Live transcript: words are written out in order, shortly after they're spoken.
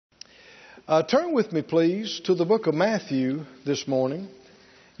Turn with me, please, to the book of Matthew this morning.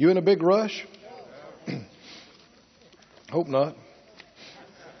 You in a big rush? Hope not.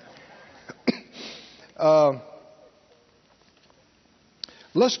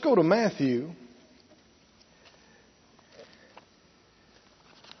 Let's go to Matthew.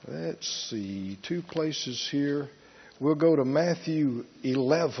 Let's see, two places here. We'll go to Matthew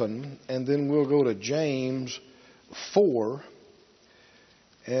 11, and then we'll go to James 4.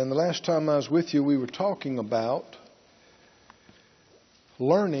 And the last time I was with you, we were talking about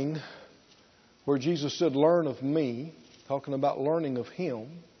learning, where Jesus said, "Learn of me," talking about learning of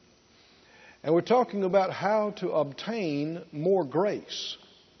Him. And we're talking about how to obtain more grace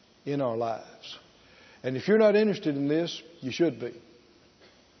in our lives. And if you're not interested in this, you should be.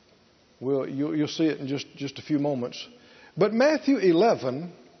 Well, you'll see it in just a few moments. But Matthew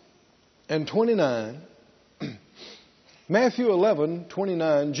 11 and 29, Matthew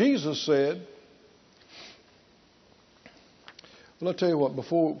 11:29, Jesus said, well, I'll tell you what,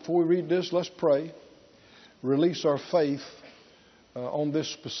 before we read this, let's pray. Release our faith on this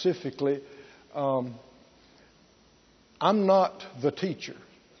specifically. I'm not the teacher.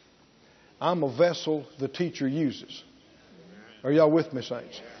 I'm a vessel the teacher uses. Are y'all with me,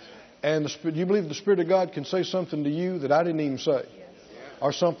 saints? And do you believe the Spirit of God can say something to you that I didn't even say?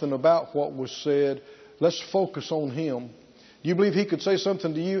 Or something about what was said? Let's focus on Him. Do you believe He could say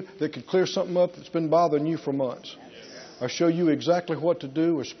something to you that could clear something up that's been bothering you for months? Or show you exactly what to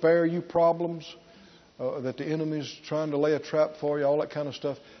do, or spare you problems that the enemy's trying to lay a trap for you, all that kind of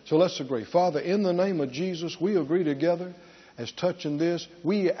stuff. So let's agree. Father, in the name of Jesus, we agree together as touching this.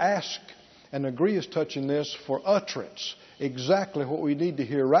 We ask and agree as touching this for utterance. Exactly what we need to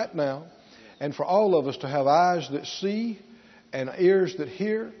hear right now. And for all of us to have eyes that see and ears that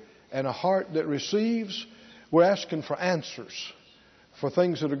hear and a heart that receives. We're asking for answers for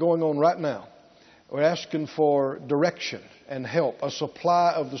things that are going on right now. We're asking for direction and help, a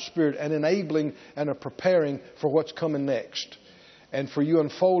supply of the Spirit, and enabling and a preparing for what's coming next. And for you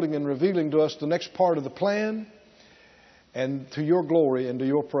unfolding and revealing to us the next part of the plan, and to your glory and to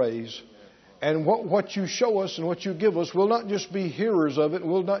your praise. And what you show us and what you give us, we'll not just be hearers of it,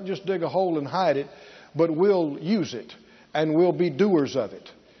 we'll not just dig a hole and hide it, but we'll use it and we'll be doers of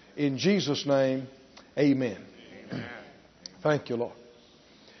it. In Jesus' name, amen. Thank you, Lord.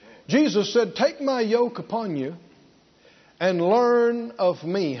 Jesus said, "Take my yoke upon you and learn of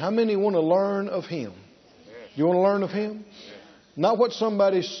me." How many want to learn of Him? You want to learn of Him? Not what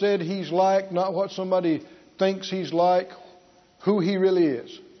somebody said He's like, not what somebody thinks He's like, who He really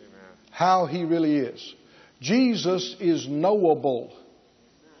is. How He really is. Jesus is knowable.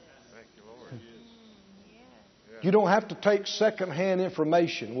 You don't have to take secondhand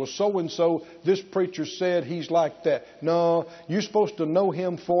information. Well, so-and-so, this preacher said he's like that. No, you're supposed to know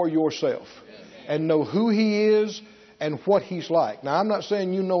Him for yourself. And know who He is and what He's like. Now, I'm not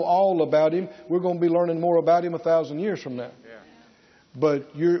saying you know all about Him. We're going to be learning more about Him 1,000 years from now. But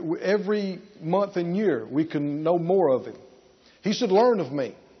every month and year, we can know more of Him. He said, "Learn of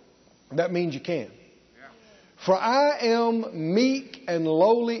me." That means you can. "For I am meek and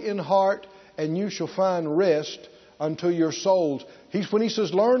lowly in heart, and you shall find rest unto your souls." When He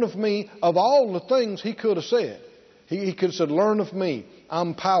says, "Learn of me," of all the things He could have said. He could have said, "Learn of me.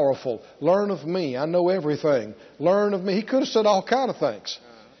 I'm powerful. Learn of me. I know everything. Learn of me." He could have said all kind of things.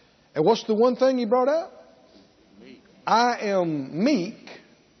 And what's the one thing He brought out? I am meek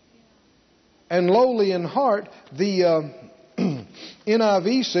and lowly in heart. The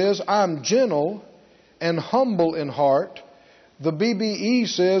NIV says, "I'm gentle and humble in heart." The BBE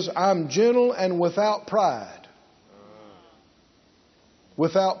says, "I'm gentle and without pride."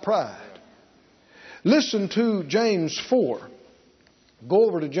 Without pride. Listen to James 4. Go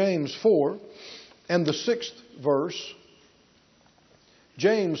over to James 4 and the 6th verse.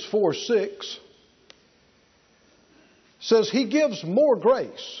 James 4:6 says He gives more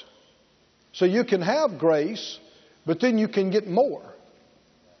grace. So you can have grace, but then you can get more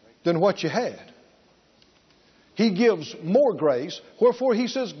than what you had. He gives more grace. Wherefore He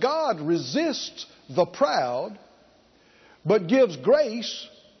says, God resists the proud, but gives grace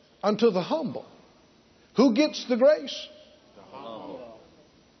unto the humble. Who gets the grace? The humble.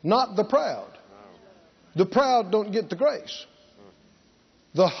 Not the proud. The proud don't get the grace.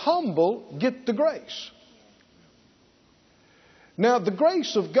 The humble get the grace. Now, the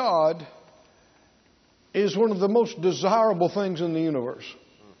grace of God is one of the most desirable things in the universe.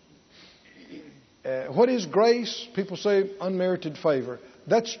 What is grace? People say unmerited favor.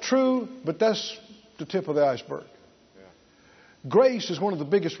 That's true, but that's the tip of the iceberg. Grace is one of the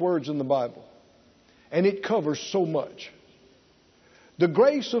biggest words in the Bible. And it covers so much. The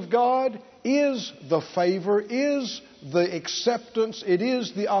grace of God is the favor, is the acceptance, it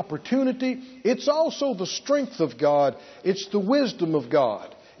is the opportunity. It's also the strength of God. It's the wisdom of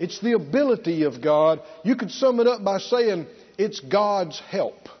God. It's the ability of God. You could sum it up by saying it's God's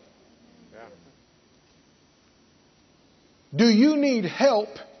help. Do you need help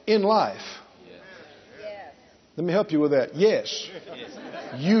in life? Yes. Let me help you with that. Yes.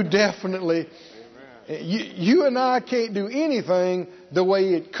 You definitely. You and I can't do anything the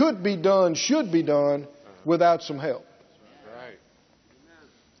way it could be done, should be done, without some help. Right.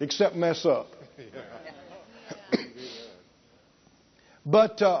 Except mess up.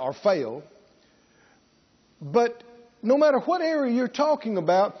 But, or fail. But no matter what area you're talking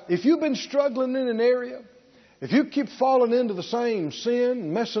about, if you've been struggling in an area, if you keep falling into the same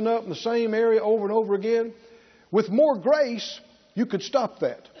sin, messing up in the same area over and over again, with more grace, you could stop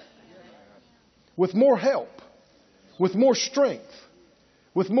that. With more help, with more strength,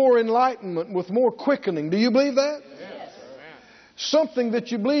 with more enlightenment, with more quickening. Do you believe that? Yes. Something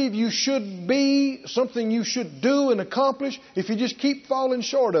that you believe you should be, something you should do and accomplish, if you just keep falling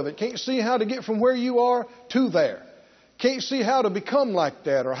short of it. Can't see how to get from where you are to there. Can't see how to become like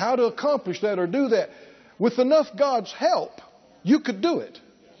that or how to accomplish that or do that. With enough God's help, you could do it.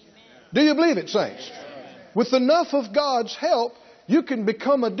 Do you believe it, saints? With enough of God's help, you can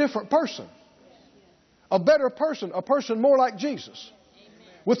become a different person. A better person, a person more like Jesus.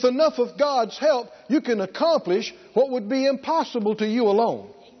 With enough of God's help, you can accomplish what would be impossible to you alone.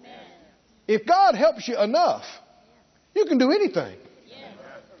 If God helps you enough, you can do anything.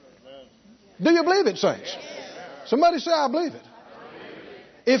 Do you believe it, saints? Somebody say, I believe it.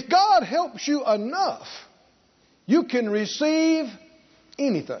 If God helps you enough, you can receive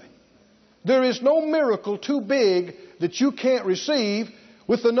anything. There is no miracle too big that you can't receive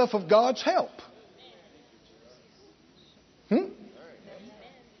with enough of God's help.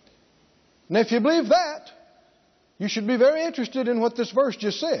 Now, if you believe that, you should be very interested in what this verse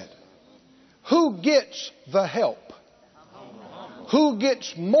just said. Who gets the help? Who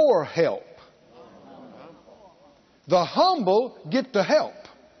gets more help? The humble get the help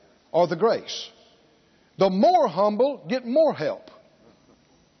or the grace. The more humble get more help.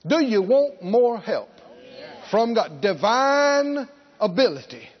 Do you want more help from God? Divine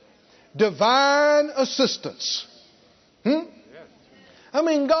ability. Divine assistance. I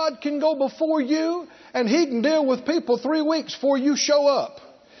mean, God can go before you and He can deal with people 3 weeks before you show up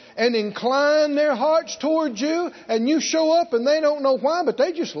and incline their hearts towards you, and you show up and they don't know why, but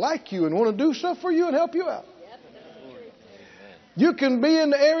they just like you and want to do stuff for you and help you out. You can be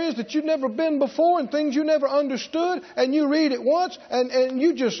in areas that you've never been before and things you never understood, and you read it once and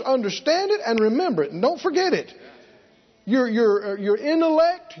you just understand it and remember it and don't forget it. Your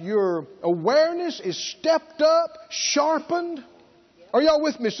intellect, your awareness is stepped up, sharpened. Are y'all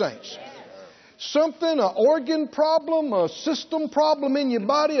with me, saints? Something, an organ problem, a system problem in your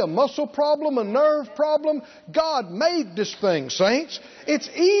body, a muscle problem, a nerve problem. God made this thing, saints. It's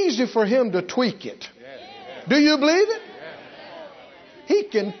easy for Him to tweak it. Do you believe it? He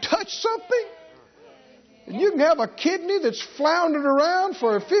can touch something. You can have a kidney that's floundered around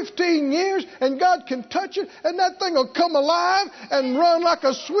for 15 years and God can touch it and that thing will come alive and run like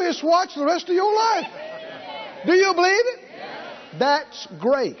a Swiss watch the rest of your life. Do you believe it? That's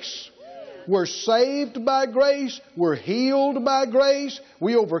grace. We're saved by grace. We're healed by grace.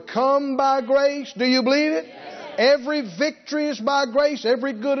 We overcome by grace. Do you believe it? Every victory is by grace.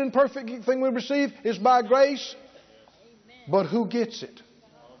 Every good and perfect thing we receive is by grace. But who gets it?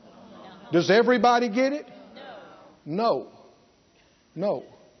 Does everybody get it? No. No.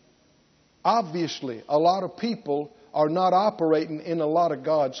 Obviously, a lot of people are not operating in a lot of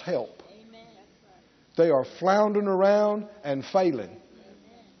God's help. They are floundering around and failing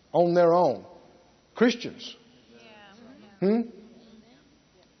on their own. Christians. Who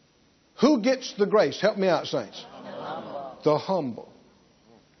gets the grace? Help me out, saints. The humble.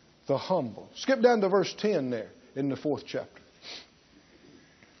 The humble. Skip down to verse 10 there in the 4th chapter.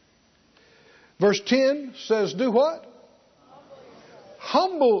 Verse 10 says, do what?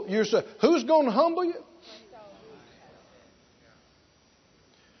 Humble yourself. Who's going to humble you?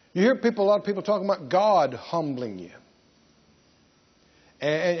 You hear a lot of people talking about God humbling you.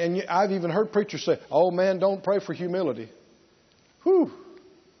 And I've even heard preachers say, oh man, don't pray for humility. Whew.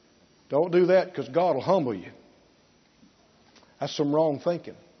 Don't do that because God will humble you. That's some wrong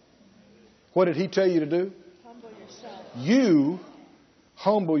thinking. What did He tell you to do? Humble yourself. You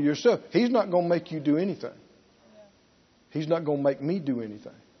humble yourself. He's not going to make you do anything. He's not going to make me do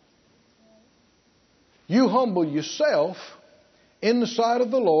anything. You humble yourself in the sight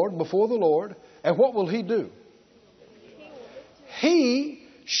of the Lord, before the Lord, and what will He do? He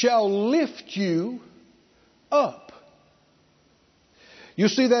shall lift you up. You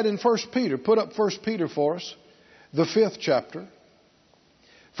see that in 1 Peter. Put up 1 Peter for us, the 5th chapter.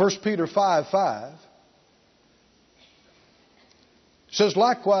 1 Peter 5:5. It says,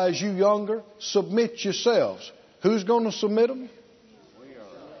 likewise, you younger, submit yourselves. Who's going to submit them?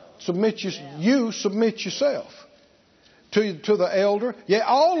 Submit yourself to the elder. Yea,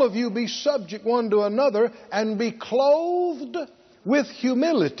 all of you be subject one to another, and be clothed with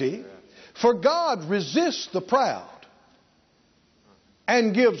humility. For God resists the proud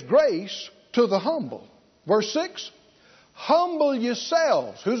and gives grace to the humble. Verse 6. Humble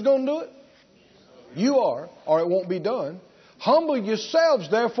yourselves. Who's going to do it? You are, or it won't be done. Humble yourselves,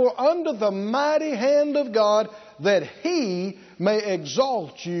 therefore, under the mighty hand of God, that He may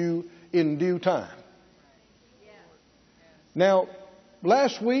exalt you in due time. Now,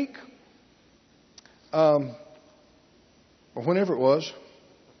 last week, or whenever it was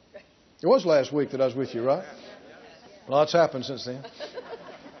last week that I was with you, right? Lots happened since then.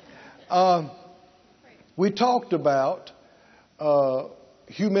 We talked about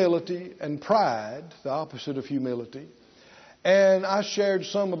humility and pride, the opposite of humility. And I shared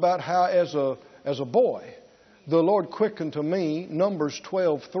some about how as a boy, the Lord quickened to me Numbers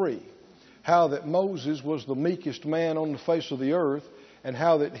 12:3. How that Moses was the meekest man on the face of the earth, and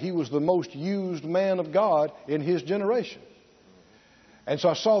how that he was the most used man of God in his generation. And so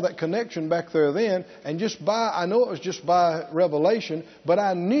I saw that connection back there then, and I know it was just by revelation, but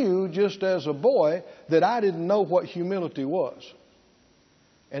I knew just as a boy that I didn't know what humility was.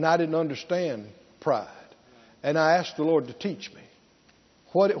 And I didn't understand pride. And I asked the Lord to teach me.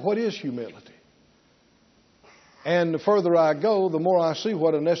 What is humility? And the further I go, the more I see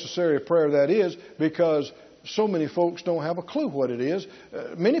what a necessary prayer that is, because so many folks don't have a clue what it is.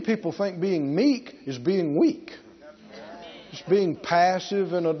 Many people think being meek is being weak. It's being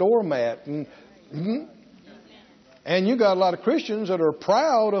passive and a doormat. And you got a lot of Christians that are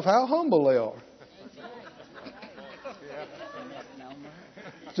proud of how humble they are.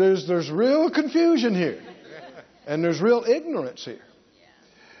 There's real confusion here. And there's real ignorance here.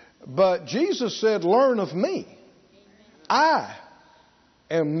 But Jesus said, learn of me. I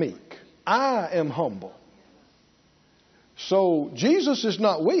am meek. I am humble. So Jesus is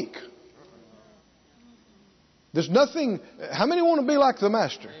not weak. There's nothing. How many want to be like the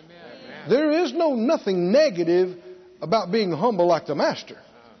Master? Amen. There is nothing negative about being humble like the Master.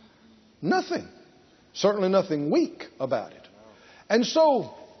 Nothing. Certainly nothing weak about it. And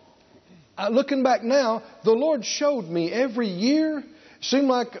so, looking back now, the Lord showed me every year, seemed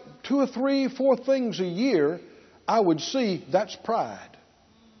like 2 or 3, 4 things a year, I would see that's pride.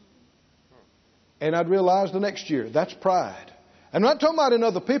 And I'd realize the next year, that's pride. I'm not talking about in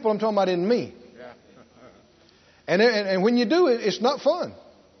other people, I'm talking about in me. And when you do it, it's not fun.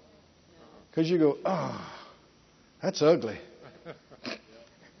 Because you go, that's ugly.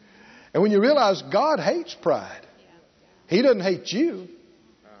 And when you realize God hates pride. He doesn't hate you,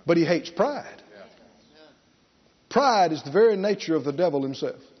 but He hates pride. Pride is the very nature of the devil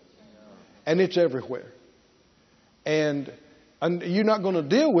himself. And it's everywhere. And you're not going to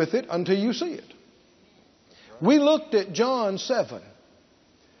deal with it until you see it. We looked at John 7.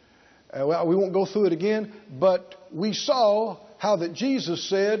 Well, we won't go through it again, but we saw how that Jesus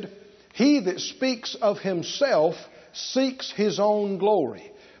said, he that speaks of himself seeks his own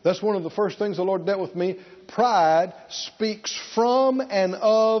glory. That's one of the first things the Lord dealt with me. Pride speaks from and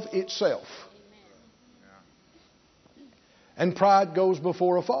of itself. And pride goes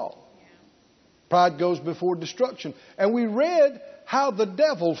before a fall. Pride goes before destruction. And we read how the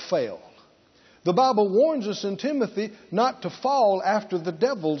devil fell. The Bible warns us in Timothy not to fall after the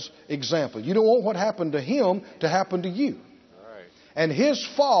devil's example. You don't want what happened to him to happen to you. Right. And his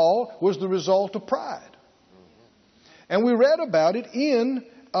fall was the result of pride. And we read about it in,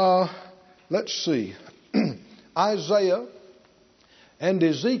 Isaiah and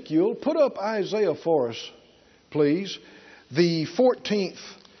Ezekiel. Put up Isaiah for us, please. The 14th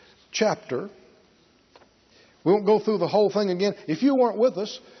chapter. We won't go through the whole thing again. If you weren't with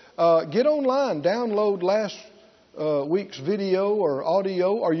us, get online, download last week's video or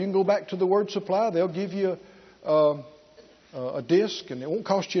audio, or you can go back to the Word Supply. They'll give you a disc, and it won't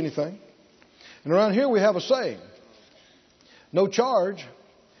cost you anything. And around here we have a saying. No charge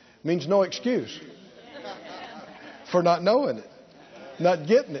means no excuse for not knowing it, not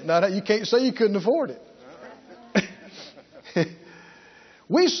getting it. You can't say you couldn't afford it.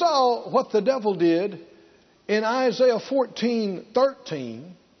 We saw what the devil did in Isaiah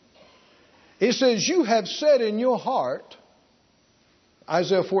 14:13. It says, you have said in your heart,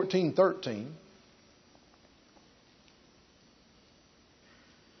 Isaiah 14:13,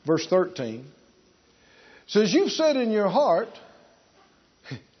 verse 13, says, you've said in your heart,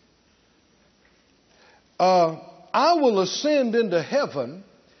 I will ascend into heaven.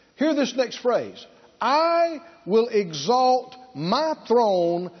 Hear this next phrase. I will exalt my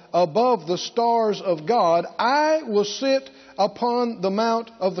throne above the stars of God. I will sit upon the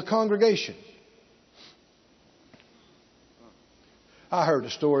mount of the congregation. I heard a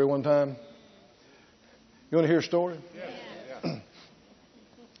story one time. You want to hear a story? Yeah.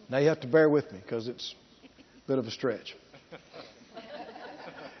 Now you have to bear with me because it's a bit of a stretch.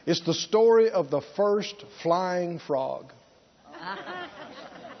 It's the story of the first flying frog.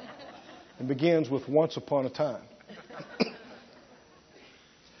 It begins with once upon a time.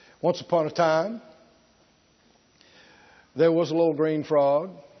 Once upon a time, there was a little green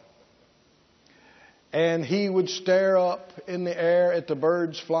frog, and he would stare up in the air at the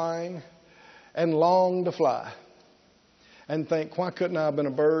birds flying and long to fly and think, why couldn't I have been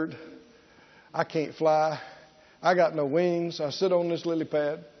a bird? I can't fly. I got no wings. I sit on this lily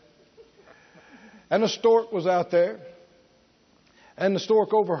pad. And a stork was out there, and the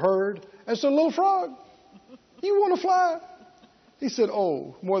stork overheard and said, little frog, you want to fly? He said,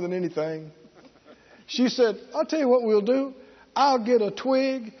 oh, more than anything. She said, I'll tell you what we'll do. I'll get a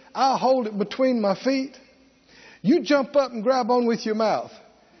twig. I'll hold it between my feet. You jump up and grab on with your mouth,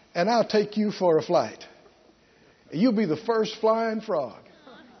 and I'll take you for a flight. You'll be the first flying frog.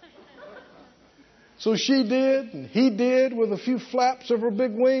 So she did, and he did, with a few flaps of her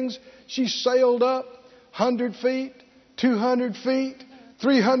big wings. She sailed up 100 feet, 200 feet,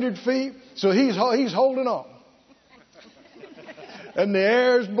 300 feet. So he's holding on. And the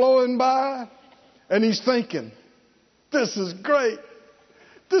air's blowing by, and he's thinking, this is great.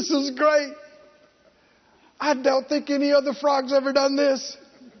 This is great. I don't think any other frog's ever done this.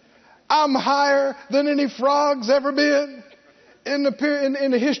 I'm higher than any frog's ever been in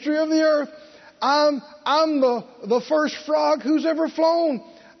the history of the earth. I'm the first frog who's ever flown.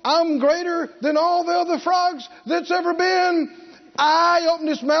 I'm greater than all the other frogs that's ever been. I opened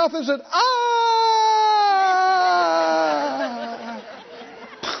his mouth and said, ah!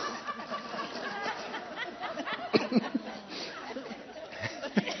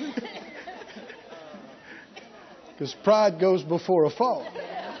 Because pride goes before a fall.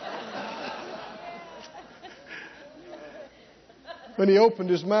 When he opened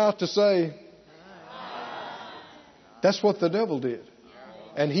his mouth to say, that's what the devil did.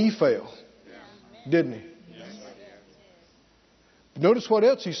 And he fell. Didn't he? Notice what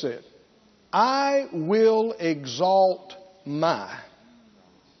else he said. I will exalt my.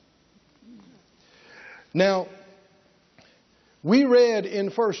 Now, we read in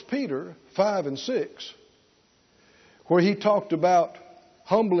 1 Peter 5 and 6, where he talked about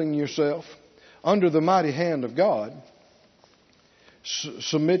humbling yourself under the mighty hand of God.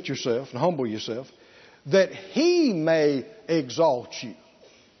 Submit yourself and humble yourself, that he may exalt you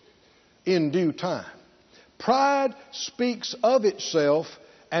in due time. Pride speaks of itself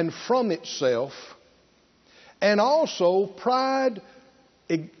and from itself, and also pride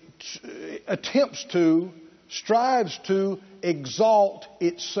strives to exalt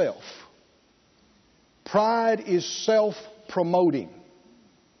itself. Pride is self-promoting,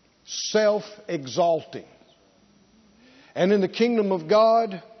 self-exalting. And in the kingdom of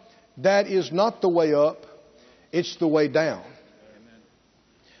God, that is not the way up, it's the way down.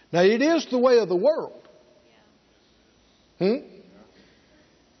 Now, it is the way of the world.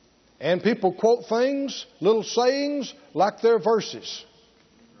 And people quote things, little sayings, like they're verses.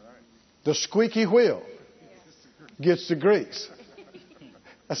 The squeaky wheel gets the grease.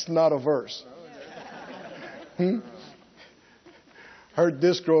 That's not a verse. Heard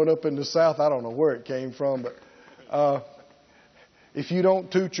this growing up in the South. I don't know where it came from, but if you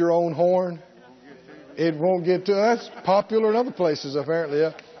don't toot your own horn, it won't get to. That's popular in other places, apparently.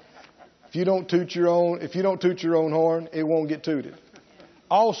 Yeah. If you don't toot your own horn, it won't get tooted.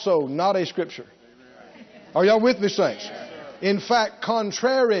 Also, not a scripture. Are y'all with me, saints? In fact,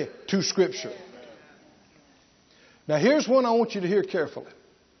 contrary to scripture. Now, here's one I want you to hear carefully.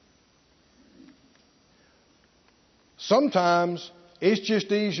 Sometimes it's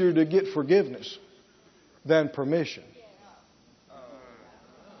just easier to get forgiveness than permission.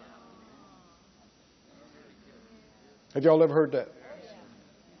 Have y'all ever heard that?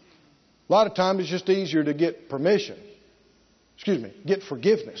 A lot of times it's just easier to get get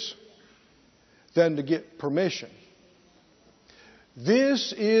forgiveness than to get permission.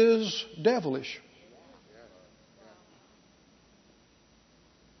 This is devilish.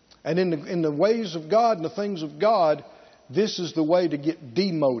 And in the ways of God and the things of God, this is the way to get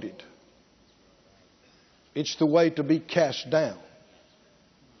demoted. It's the way to be cast down.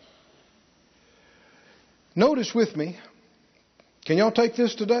 Notice with me. Can y'all take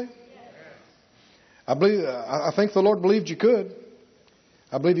this today? I think the Lord believed you could.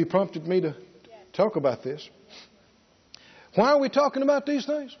 I believe He prompted me to talk about this. Why are we talking about these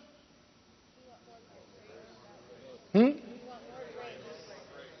things?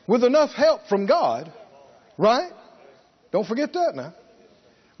 With enough help from God, right? Don't forget that now.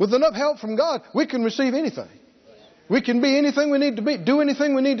 With enough help from God, we can receive anything. We can be anything we need to be, do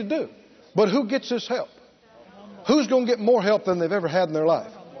anything we need to do. But who gets this help? Who's going to get more help than they've ever had in their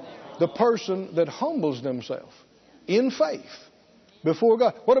life? The person that humbles themselves in faith before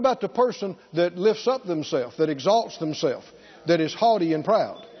God. What about the person that lifts up themselves, that exalts themselves, that is haughty and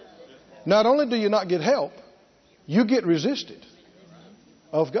proud? Not only do you not get help, you get resisted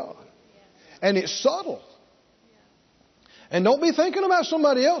of God. And it's subtle. And don't be thinking about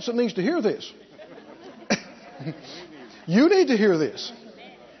somebody else that needs to hear this. You need to hear this.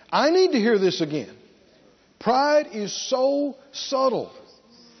 I need to hear this again. Pride is so subtle.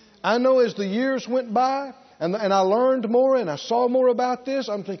 I know as the years went by and I learned more and I saw more about this,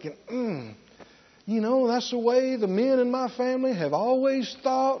 I'm thinking, that's the way the men in my family have always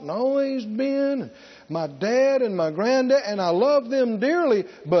thought and always been. My dad and my granddad, and I love them dearly,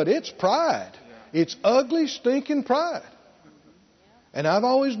 but it's pride. It's ugly, stinking pride. And I've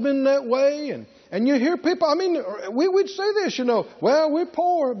always been that way. And you hear people, we would say this, well, we're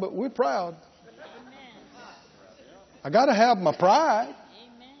poor, but we're proud. I got to have my pride.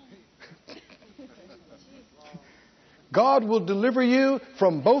 God will deliver you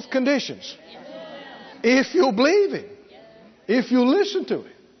from both conditions. If you'll believe Him. If you listen to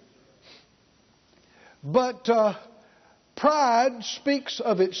Him. But pride speaks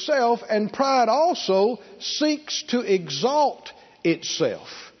of itself, and pride also seeks to exalt itself.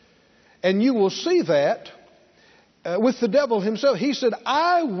 And you will see that with the devil himself. He said,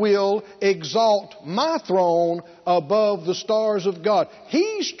 I will exalt my throne above the stars of God.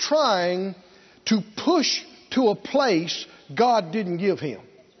 He's trying to push to a place God didn't give him.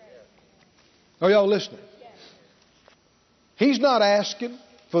 Are y'all listening? He's not asking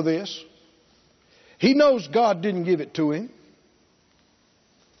for this. He knows God didn't give it to him.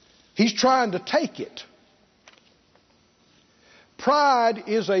 He's trying to take it. Pride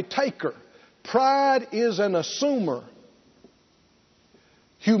is a taker. Pride is an assumer.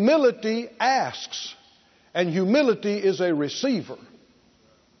 Humility asks. And humility is a receiver.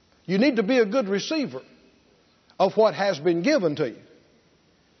 You need to be a good receiver of what has been given to you.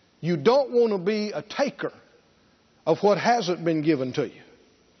 You don't want to be a taker of what hasn't been given to you.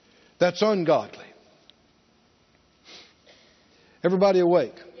 That's ungodly. Everybody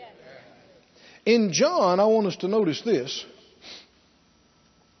awake? In John, I want us to notice this.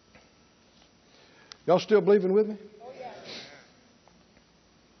 Y'all still believing with me?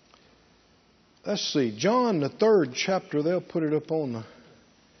 Let's see. John, the 3rd chapter, they'll put it up on the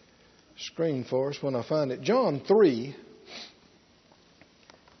screen for us when I find it. John 3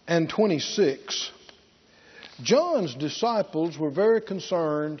 and 26. John's disciples were very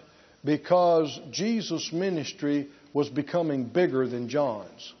concerned because Jesus' ministry was becoming bigger than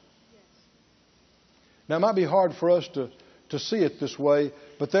John's. Now, it might be hard for us to see it this way,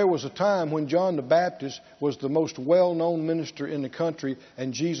 but there was a time when John the Baptist was the most well-known minister in the country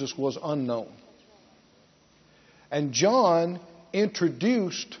and Jesus was unknown. And John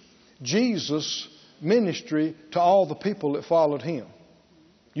introduced Jesus' ministry to all the people that followed him.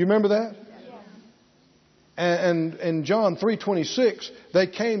 You remember that? And in John 3:26, they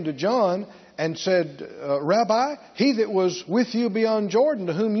came to John and said, Rabbi, he that was with you beyond Jordan,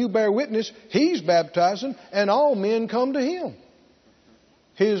 to whom you bear witness, he's baptizing, and all men come to him.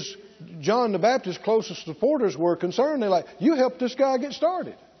 John the Baptist's closest supporters were concerned. They're like, you helped this guy get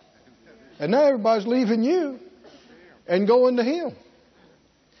started. And now everybody's leaving you and going to him.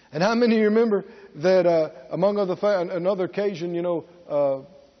 And how many of you remember that among another occasion,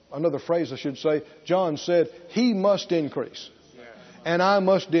 another phrase I should say, John said, he must increase and I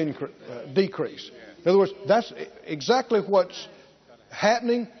must decrease. In other words, that's exactly what's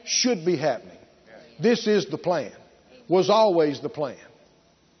happening, should be happening. This is the plan. Was always the plan.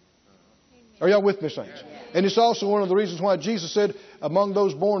 Are y'all with me, saints? And it's also one of the reasons why Jesus said, among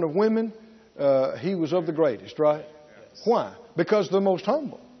those born of women, he was of the greatest, right? Why? Because the most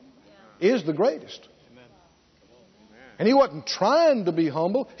humble is the greatest. And he wasn't trying to be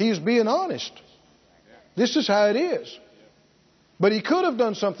humble. He was being honest. This is how it is. But he could have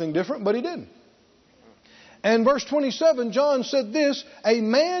done something different, but he didn't. And verse 27, John said this, a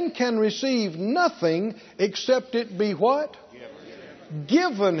man can receive nothing except it be what?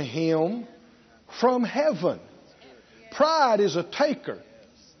 Given him from heaven. Pride is a taker.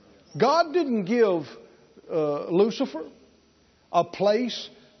 God didn't give Lucifer a place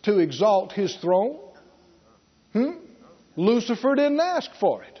to exalt his throne? Lucifer didn't ask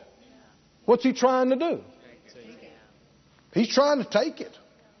for it. What's he trying to do? He's trying to take it.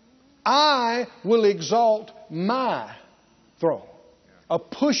 I will exalt my throne. A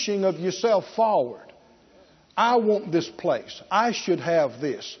pushing of yourself forward. I want this place. I should have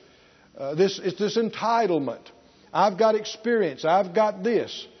this. This entitlement. I've got experience. I've got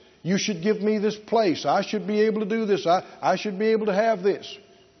this. You should give me this place. I should be able to do this. I should be able to have this.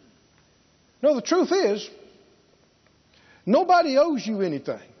 No, the truth is, nobody owes you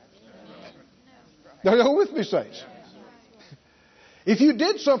anything. Are you with me, saints? If you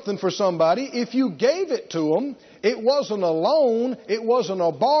did something for somebody, if you gave it to them, it wasn't a loan, it wasn't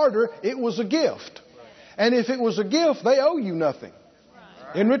a barter, it was a gift. And if it was a gift, they owe you nothing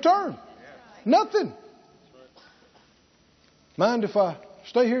in return. Nothing. Mind if I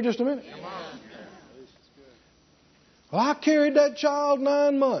stay here just a minute? Well, I carried that child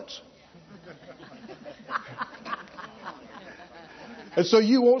 9 months. And so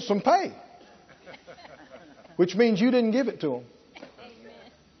you want some pay. Which means you didn't give it to them.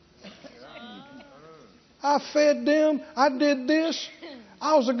 I fed them. I did this.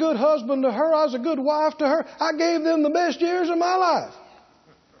 I was a good husband to her. I was a good wife to her. I gave them the best years of my life.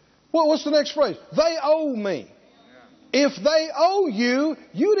 Well, what's the next phrase? They owe me. If they owe you,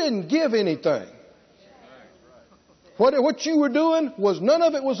 you didn't give anything. What you were doing was none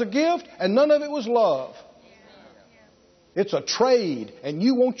of it was a gift and none of it was love. It's a trade and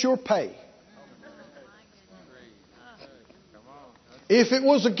you want your pay. If it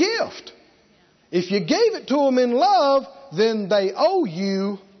was a gift, if you gave it to them in love, then they owe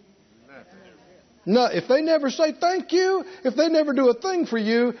you. No, if they never say thank you, if they never do a thing for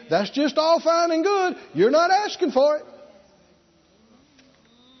you, that's just all fine and good. You're not asking for it.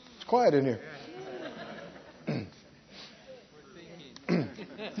 It's quiet in here.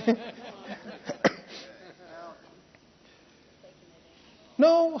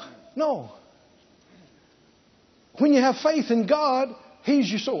 No. When you have faith in God, He's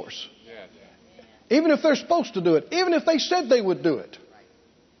your source. Even if they're supposed to do it. Even if they said they would do it.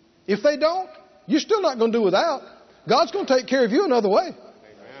 If they don't, you're still not going to do without. God's going to take care of you another way.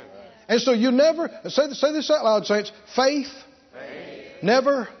 And so you never, say this out loud, saints. Faith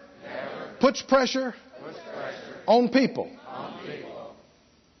never puts pressure on people.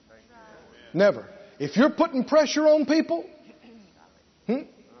 Never. If you're putting pressure on people,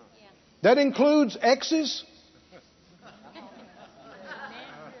 that includes exes.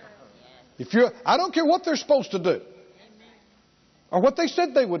 I don't care what they're supposed to do or what they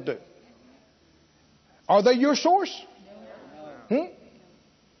said they would do. Are they your source?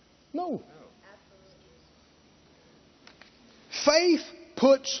 No. Faith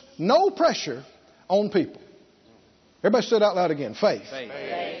puts no pressure on people. Everybody say it out loud again. Faith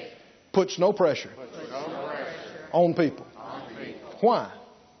puts no pressure on people. Why?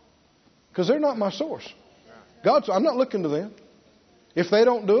 Because they're not my source. I'm not looking to them. If they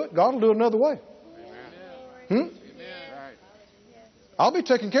don't do it, God will do it another way. I'll be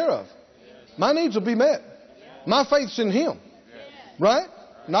taken care of. My needs will be met. My faith's in Him. Right?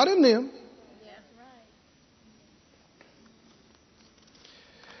 Not in them.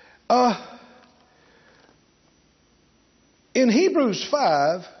 In Hebrews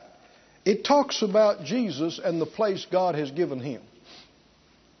 5, it talks about Jesus and the place God has given Him.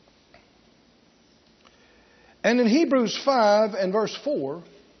 And in Hebrews 5 and verse 4, I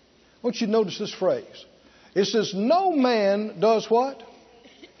want you to notice this phrase. It says, no man does what?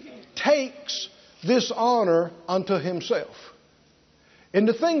 Takes this honor unto himself. In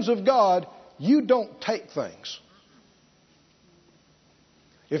the things of God, you don't take things.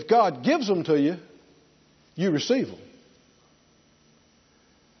 If God gives them to you, you receive them.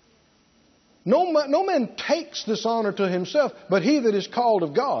 No man takes this honor to himself, but he that is called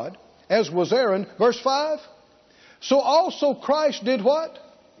of God, as was Aaron. Verse 5. So also Christ did what?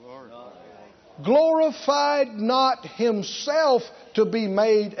 Glorified not Himself to be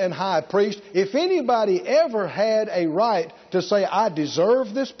made an high priest. If anybody ever had a right to say, I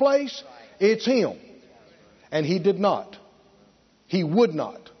deserve this place, it's Him. And He did not. He would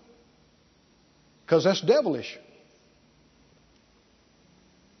not. Because that's devilish.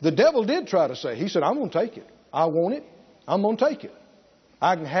 The devil did try to say, he said, I'm going to take it. I want it. I'm going to take it.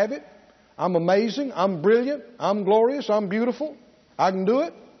 I can have it. I'm amazing. I'm brilliant. I'm glorious. I'm beautiful. I can do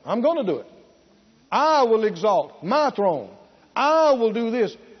it. I'm going to do it. I will exalt my throne. I will do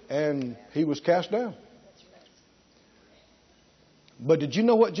this. And he was cast down. But did you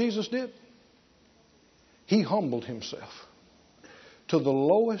know what Jesus did? He humbled Himself to the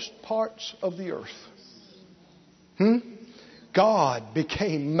lowest parts of the earth. God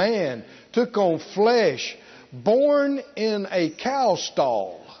became man, took on flesh, born in a cow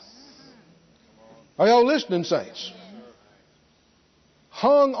stall. Are y'all listening, saints?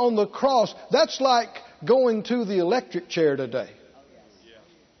 Hung on the cross. That's like going to the electric chair today.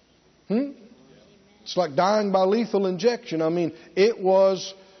 It's like dying by lethal injection. I mean, it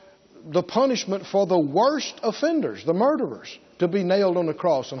was the punishment for the worst offenders, the murderers, to be nailed on the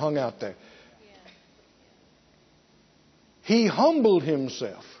cross and hung out there. He humbled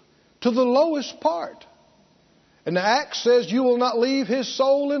himself to the lowest part. And the Acts says you will not leave his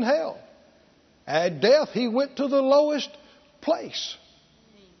soul in hell. At death, he went to the lowest place.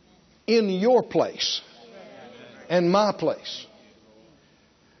 In your place. And my place.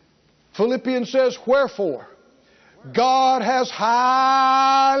 Philippians says, wherefore, God has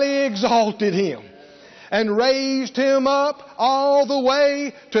highly exalted him and raised him up all the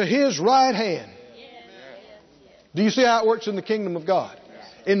way to his right hand. Do you see how it works in the kingdom of God?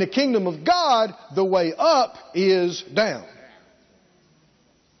 In the kingdom of God, the way up is down.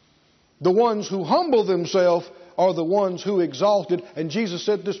 The ones who humble themselves are the ones who exalted. And Jesus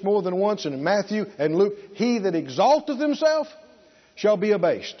said this more than once in Matthew and Luke. He that exalteth himself shall be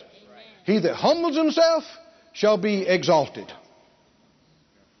abased. He that humbles himself shall be exalted.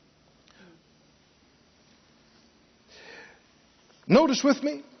 Notice with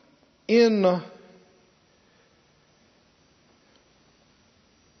me in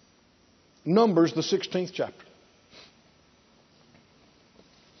Numbers, the 16th chapter.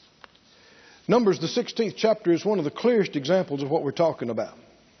 Numbers, the 16th chapter, is one of the clearest examples of what we're talking about.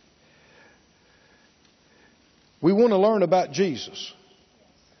 We want to learn about Jesus,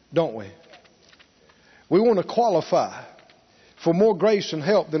 don't we? We want to qualify for more grace and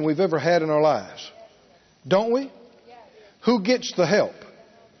help than we've ever had in our lives. Don't we? Who gets the help?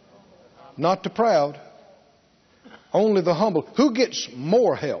 Not the proud. Only the humble. Who gets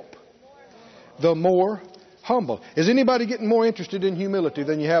more help? The more humble. Is anybody getting more interested in humility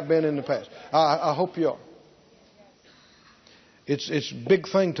than you have been in the past? I hope you are. It's a big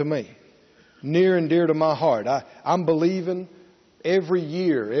thing to me. Near and dear to my heart. I'm believing every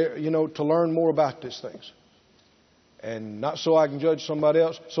year, to learn more about these things. And not so I can judge somebody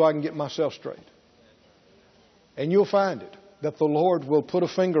else, so I can get myself straight. And you'll find it, that the Lord will put a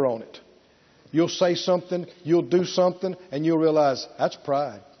finger on it. You'll say something, you'll do something, and you'll realize that's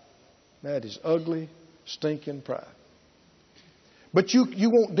pride. That is ugly, stinking pride. But you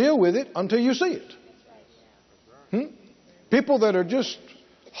won't deal with it until you see it. People that are just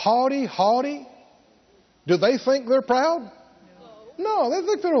haughty, do they think they're proud? No, they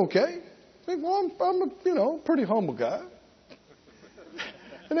think they're okay. They think, well, I'm a pretty humble guy.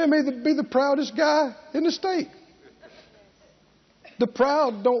 And they may be the proudest guy in the state. The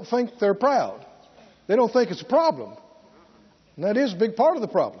proud don't think they're proud. They don't think it's a problem. And that is a big part of the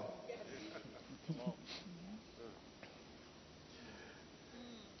problem.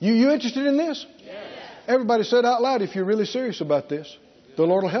 You interested in this? Yes. Everybody said out loud if you're really serious about this. The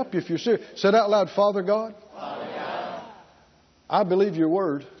Lord will help you if you're serious. Said out loud, Father God, I believe your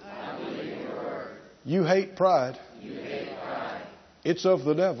word. You hate pride. It's of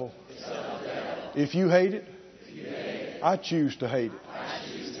the devil. If you hate it, I choose to hate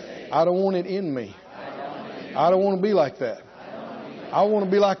it. I don't want it in me. I don't want to be like that. I want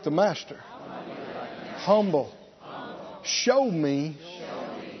to be like the Master. Humble. Show me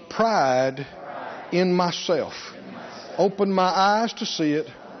pride in myself. Open my eyes to see it,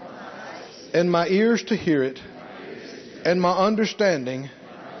 and my ears to hear it, and my understanding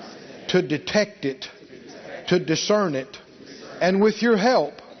to detect it, to discern it. And with your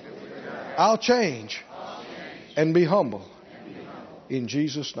help, I'll change and be humble. In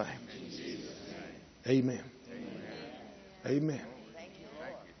Jesus' name. Amen. Amen.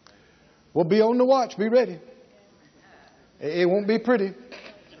 Well, be on the watch. Be ready. It won't be pretty,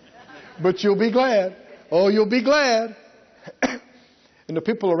 but you'll be glad. Oh, you'll be glad. And the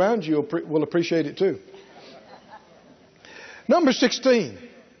people around you will appreciate it too. Number 16.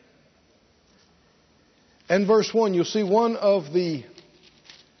 And verse 1, you'll see one of the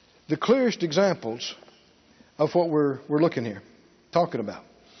clearest examples of what we're looking here, talking about.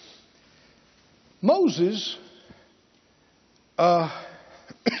 Moses, the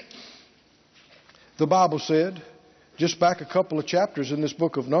Bible said, just back a couple of chapters in this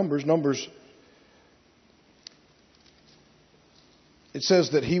book of Numbers, it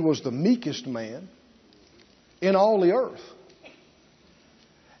says that he was the meekest man in all the earth.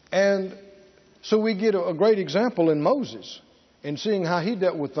 And so we get a great example in Moses in seeing how he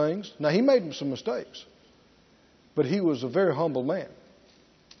dealt with things. Now, he made some mistakes, but he was a very humble man.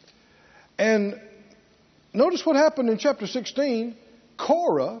 And notice what happened in chapter 16.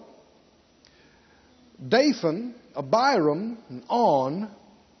 Korah, Dathan, Abiram, and On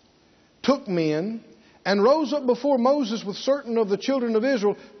took men and rose up before Moses with certain of the children of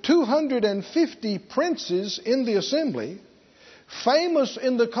Israel, 250 princes in the assembly, famous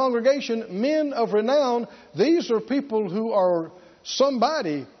in the congregation, men of renown. These are people who are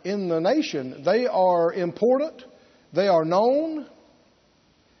somebody in the nation. They are important. They are known.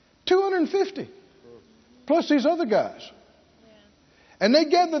 250. Plus these other guys. And they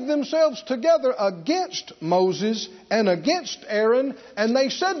gathered themselves together against Moses and against Aaron, and they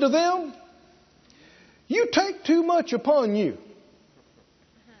said to them, you take too much upon you.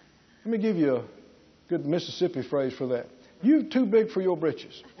 Let me give you a good Mississippi phrase for that. You're too big for your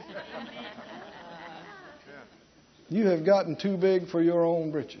britches. You have gotten too big for your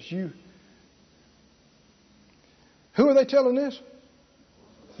own britches. Who are they telling this?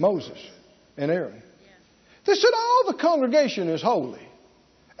 Moses and Aaron. They said all the congregation is holy.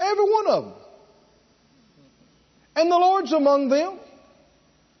 Every one of them. And the Lord's among them.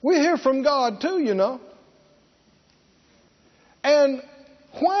 We hear from God too, you know. And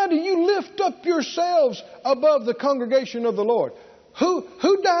why do you lift up yourselves above the congregation of the Lord?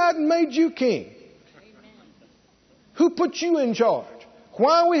 Who died and made you king? Who put you in charge?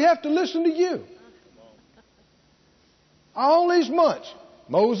 Why we have to listen to you? All these months.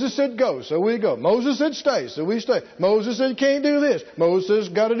 Moses said go, so we go. Moses said stay, so we stay. Moses said can't do this. Moses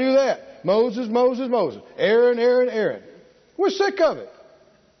said got to do that. Moses. Aaron. We're sick of it.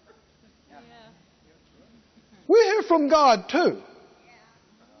 We hear from God too.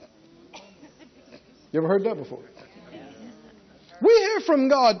 You ever heard that before? We hear from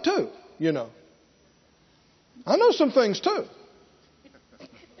God too, you know. I know some things too.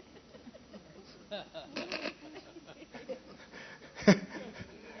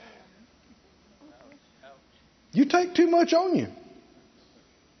 You take too much on you.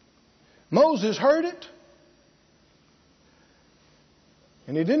 Moses heard it.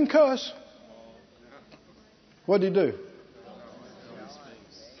 And he didn't cuss. What did he do?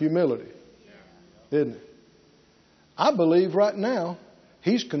 Humility. Didn't he? I believe right now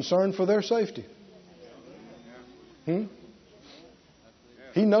he's concerned for their safety. He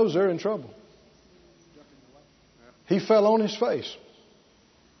knows they're in trouble. He fell on his face.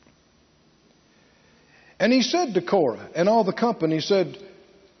 And he said to Korah and all the company, he said,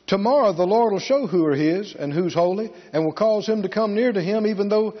 tomorrow the Lord will show who are his and who's holy, and will cause him to come near to him, even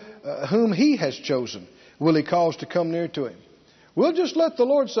though whom he has chosen will he cause to come near to him. We'll just let the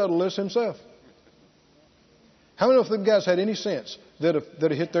Lord settle this himself. How many of them guys had any sense that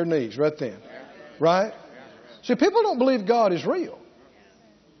have hit their knees right then? Right? See, people don't believe God is real.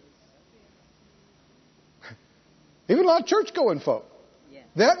 Even a lot of church-going folk.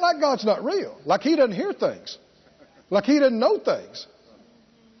 They act like God's not real. Like he doesn't hear things. Like he doesn't know things.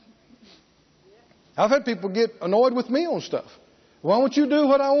 I've had people get annoyed with me on stuff. Why won't you do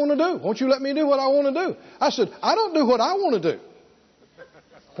what I want to do? Won't you let me do what I want to do? I said, I don't do what I want to do.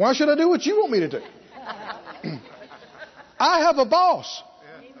 Why should I do what you want me to do? I have a boss.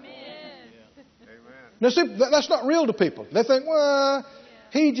 Now see, that's not real to people. They think, well,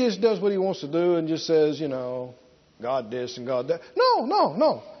 he just does what he wants to do and just says, you know, God this and God that.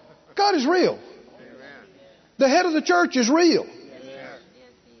 No. God is real. The head of the church is real.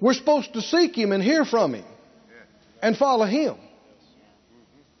 We're supposed to seek him and hear from him and follow him.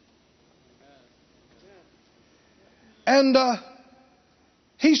 And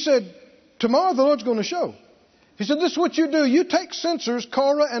he said, tomorrow the Lord's going to show. He said, this is what you do. You take censers,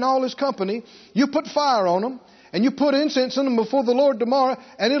 Korah and all his company. You put fire on them. And you put incense in them before the Lord tomorrow.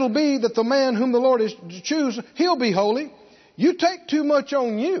 And it'll be that the man whom the Lord is to choose, he'll be holy. You take too much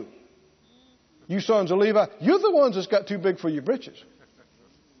on you. You sons of Levi. You're the ones that's got too big for your britches.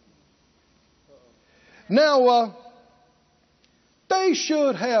 Now, they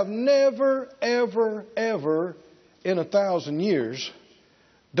should have never, ever in 1,000 years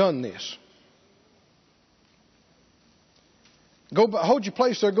done this. Hold your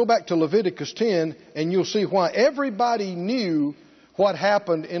place there. Go back to Leviticus 10 and you'll see why everybody knew what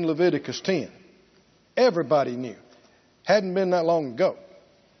happened in Leviticus 10. Everybody knew. Hadn't been that long ago.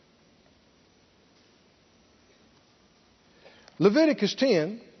 Leviticus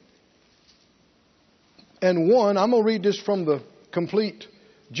 10 and 1. I'm going to read this from the complete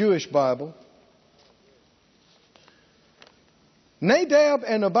Jewish Bible. Nadab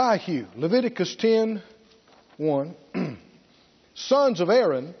and Abihu, Leviticus 10, 1. Sons of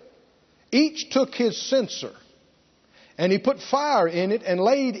Aaron, each took his censer, and he put fire in it and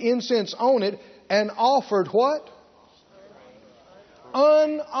laid incense on it and offered what?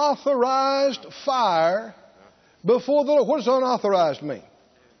 Unauthorized fire before the Lord. What does unauthorized mean?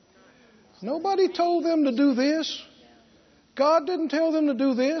 Nobody told them to do this. God didn't tell them to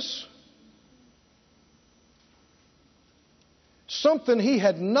do this. Something He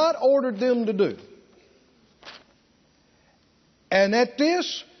had not ordered them to do. And at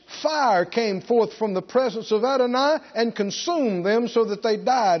this, fire came forth from the presence of Adonai and consumed them so that they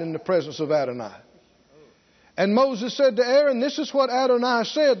died in the presence of Adonai. And Moses said to Aaron, this is what Adonai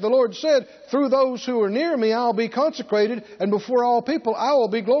said. The Lord said, through those who are near me I'll be consecrated, and before all people I will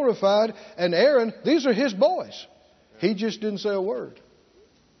be glorified. And Aaron, these are his boys. He just didn't say a word.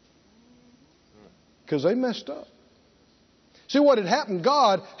 Because they messed up. See what had happened,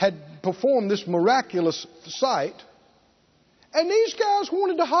 God had performed this miraculous sight, and these guys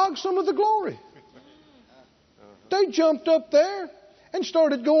wanted to hog some of the glory. They jumped up there and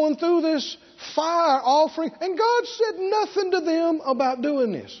started going through this fire offering, and God said nothing to them about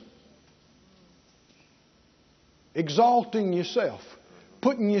doing this. Exalting yourself,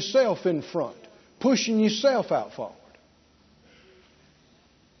 putting yourself in front, pushing yourself out forward.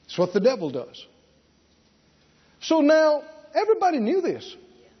 That's what the devil does. So now, everybody knew this.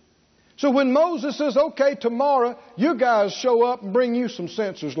 So when Moses says, okay, tomorrow you guys show up and bring you some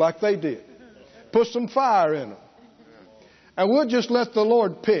censers like they did. Put some fire in them. And we'll just let the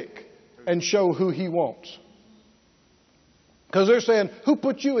Lord pick and show who He wants. Because they're saying, who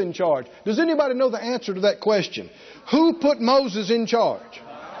put you in charge? Does anybody know the answer to that question? Who put Moses in charge?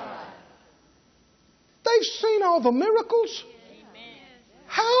 They've seen all the miracles.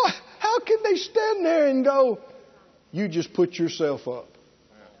 How can they stand there and go, you just put yourself up?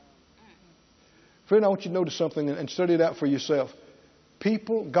 Friend, I want you to notice something and study it out for yourself.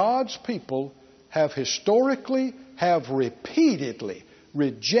 People, God's people, have historically, have repeatedly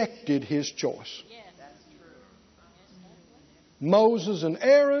rejected His choice. Moses and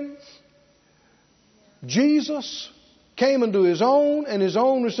Aaron, Jesus came unto His own, and His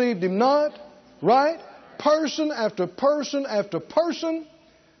own received Him not. Right? Person after person after person.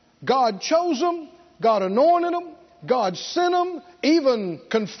 God chose them. God anointed them. God sent them, even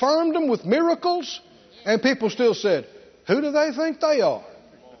confirmed them with miracles, and people still said, who do they think they are?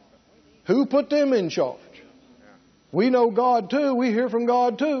 Who put them in charge? We know God too. We hear from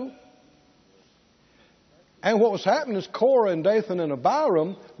God too. And what was happening is Korah and Dathan and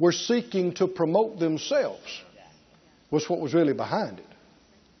Abiram were seeking to promote themselves. Was what was really behind it.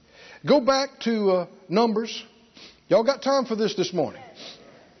 Go back to Numbers. Y'all got time for this morning?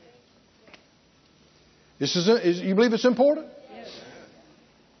 You believe it's important? Yes.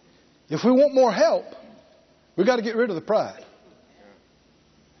 If we want more help, we've got to get rid of the pride.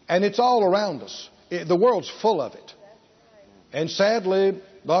 And it's all around us. The world's full of it. And sadly,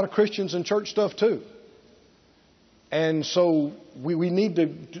 a lot of Christians in church stuff too. And so we need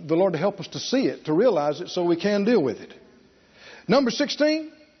the Lord to help us to see it, to realize it, so we can deal with it. Number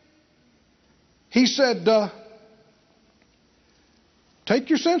 16, He said, take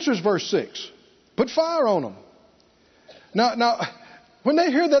your censers, verse 6. Put fire on them. Now, when they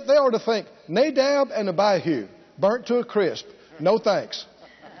hear that, they ought to think, Nadab and Abihu, burnt to a crisp. No thanks.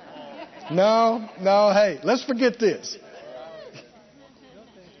 No, hey, let's forget this.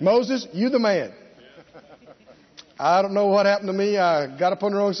 Moses, you the man. I don't know what happened to me. I got up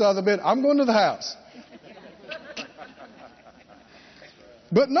on the wrong side of the bed. I'm going to the house.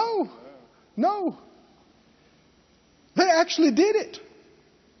 But no. They actually did it.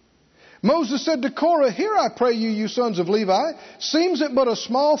 Moses said to Korah, hear I pray you, you sons of Levi, seems it but a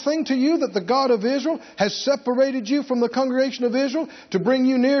small thing to you that the God of Israel has separated you from the congregation of Israel to bring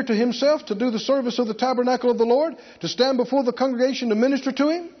you near to Himself, to do the service of the tabernacle of the Lord, to stand before the congregation to minister to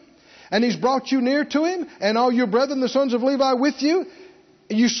Him? And He's brought you near to Him, and all your brethren, the sons of Levi, with you.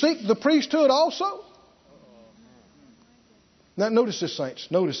 You seek the priesthood also? Now notice this, saints.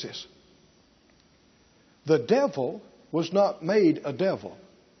 Notice this. The devil was not made a devil.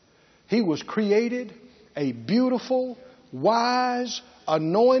 He was created a beautiful, wise,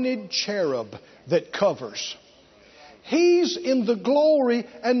 anointed cherub that covers. He's in the glory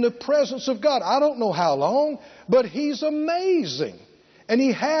and the presence of God. I don't know how long, but He's amazing. And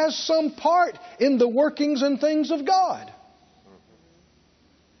He has some part in the workings and things of God.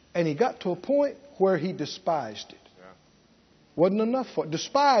 And He got to a point where He despised it. Wasn't enough for it.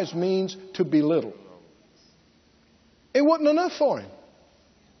 Despise means to belittle. It wasn't enough for Him.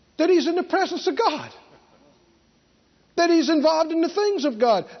 That He's in the presence of God. That He's involved in the things of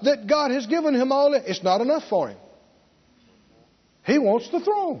God. That God has given Him all that. It's not enough for Him. He wants the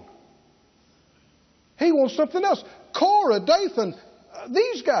throne. He wants something else. Korah, Dathan,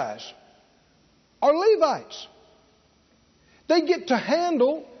 these guys are Levites. They get to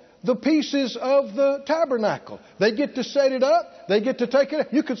handle the pieces of the tabernacle. They get to set it up. They get to take it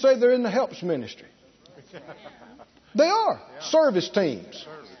up. You could say they're in the helps ministry. They are. Yeah. Service teams.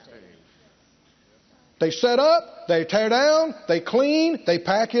 They set up, they tear down, they clean, they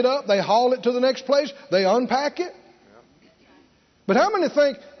pack it up, they haul it to the next place, they unpack it. But how many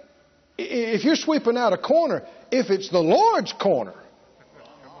think, if you're sweeping out a corner, if it's the Lord's corner,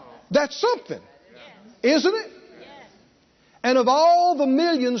 that's something, isn't it? And of all the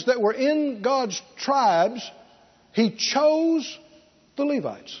millions that were in God's tribes, He chose the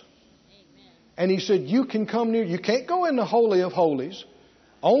Levites. And He said, you can come near, you can't go in the Holy of Holies.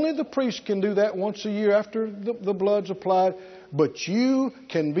 Only the priest can do that once a year after the blood's applied. But you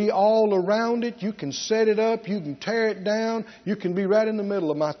can be all around it. You can set it up. You can tear it down. You can be right in the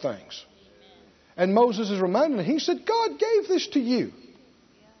middle of my things. And Moses is reminding him, he said, God gave this to you.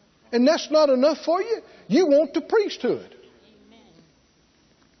 And that's not enough for you? You want the priesthood.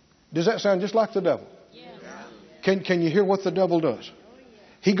 Does that sound just like the devil? Can you hear what the devil does?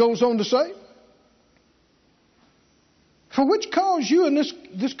 He goes on to say, for which cause you and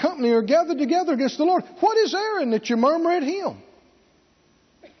this company are gathered together against the Lord. What is Aaron that you murmur at him?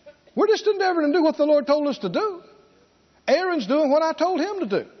 We're just endeavoring to do what the Lord told us to do. Aaron's doing what I told him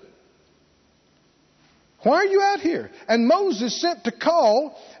to do. Why are you out here? And Moses sent to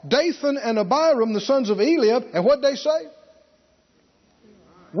call Dathan and Abiram, the sons of Eliab, and what'd they say?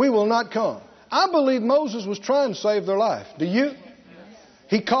 We will not come. I believe Moses was trying to save their life. Do you?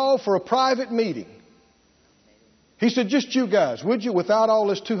 He called for a private meeting. He said, just you guys, would you, without all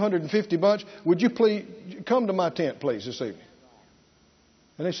this 250 bunch, would you please come to my tent, please, this evening?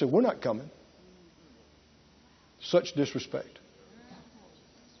 And they said, we're not coming. Such disrespect.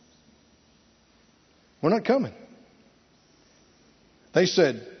 We're not coming. They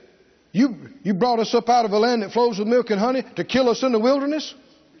said, you brought us up out of a land that flows with milk and honey to kill us in the wilderness?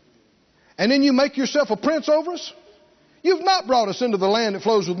 And then you make yourself a prince over us? You've not brought us into the land that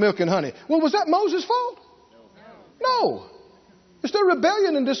flows with milk and honey. Well, was that Moses' fault? No. It's their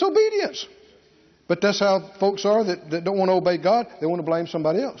rebellion and disobedience. But that's how folks are that don't want to obey God. They want to blame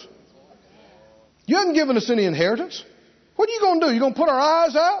somebody else. You haven't given us any inheritance. What are you going to do? You going to put our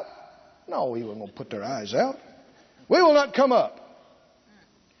eyes out? No, we weren't going to put their eyes out. We will not come up.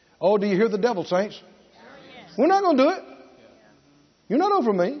 Oh, do you hear the devil, saints? We're not going to do it. You're not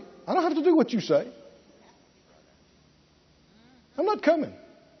over me. I don't have to do what you say. I'm not coming.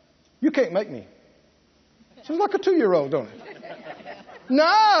 You can't make me. Sounds like a 2-year-old, don't it?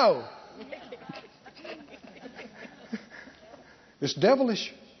 No! It's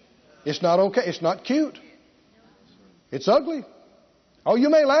devilish. It's not okay. It's not cute. It's ugly. Oh, you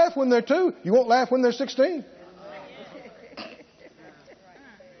may laugh when they're 2. You won't laugh when they're 16.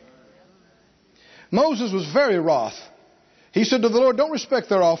 Moses was very wroth. He said to the Lord, don't respect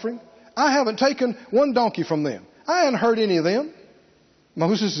their offering. I haven't taken one donkey from them. I haven't hurt any of them.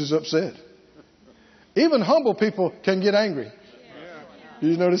 Moses is upset. Even humble people can get angry.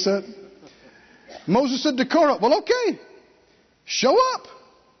 Did you notice that? Moses said to Korah, well, okay, show up.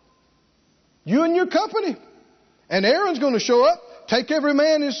 You and your company. And Aaron's going to show up, take every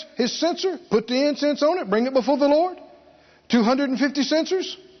man his censer, put the incense on it, bring it before the Lord. 250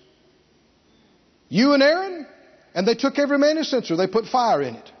 censers. You and Aaron. And they took every man his censer. They put fire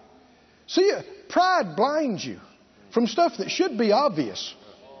in it. See, pride blinds you from stuff that should be obvious.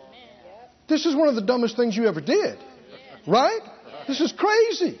 This is one of the dumbest things you ever did. Right? This is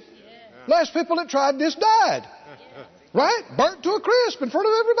crazy. Last people that tried this died. Right? Burnt to a crisp in front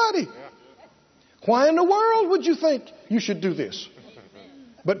of everybody. Why in the world would you think you should do this?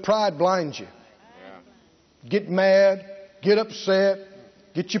 But pride blinds you. Get mad. Get upset.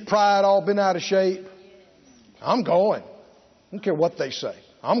 Get your pride all bent out of shape. I'm going. I don't care what they say.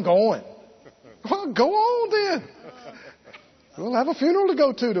 I'm going. Well, go on then. We'll have a funeral to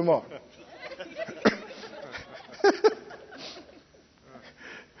go to tomorrow.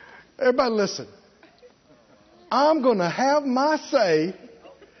 Everybody listen. I'm going to have my say.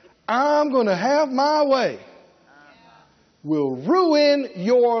 I'm going to have my way. Will ruin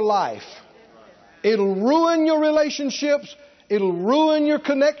your life. It'll ruin your relationships. It'll ruin your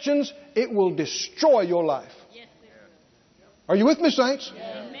connections. It will destroy your life. Are you with me, saints?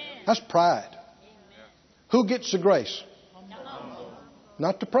 That's pride. Who gets the grace?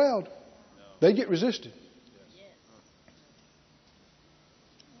 Not the proud. They get resisted.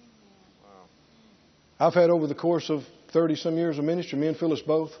 I've had over the course of 30-some years of ministry, me and Phyllis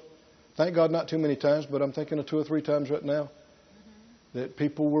both, thank God not too many times, but I'm thinking of 2 or 3 times right now, that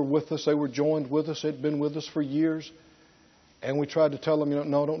people were with us, they were joined with us, they'd been with us for years, and we tried to tell them,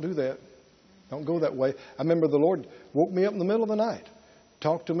 no, don't do that. Don't go that way. I remember the Lord woke me up in the middle of the night.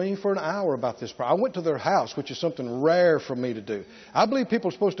 talk to me for an hour about this. I went to their house, which is something rare for me to do. I believe people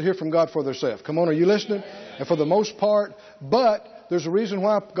are supposed to hear from God for themselves. Come on, are you listening? And for the most part, but there's a reason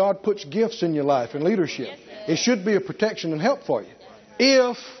why God puts gifts in your life and leadership. It should be a protection and help for you.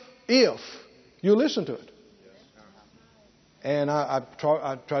 If you listen to it. And I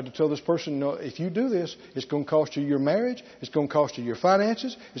tried to tell this person, no, if you do this, it's going to cost you your marriage. It's going to cost you your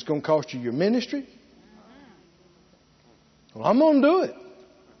finances. It's going to cost you your ministry. Well, I'm going to do it.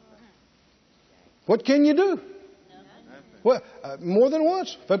 What can you do? Well, more than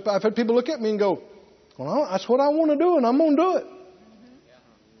once. I've had people look at me and go, well, that's what I want to do, and I'm going to do it.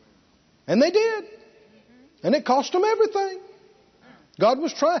 And they did. And it cost them everything. God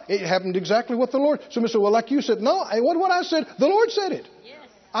was trying. It happened exactly what the Lord. Somebody said, well, like you said. No, what I said, the Lord said it. Yes.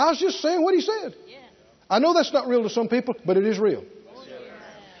 I was just saying what He said. Yes. I know that's not real to some people, but it is real. Yes.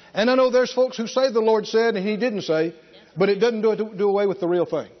 And I know there's folks who say the Lord said and He didn't say, yes, but it doesn't do away with the real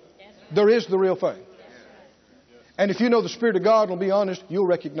thing. Yes. There is the real thing. Yes. And if you know the Spirit of God, and will be honest, you'll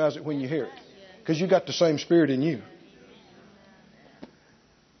recognize it when you hear it. Because you got the same Spirit in you.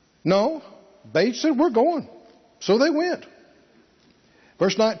 No, they said, we're going. So they went.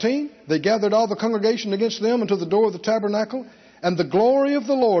 Verse 19, they gathered all the congregation against them unto the door of the tabernacle, and the glory of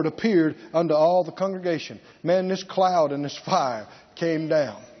the Lord appeared unto all the congregation. Man, this cloud and this fire came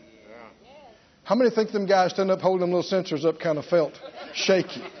down. How many think them guys standing up holding them little sensors up kind of felt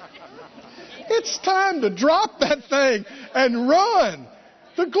shaky? It's time to drop that thing and run.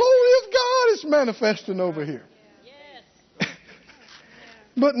 The glory of God is manifesting over here.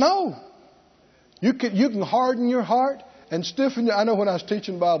 But no, you can harden your heart and stiffen your... I know when I was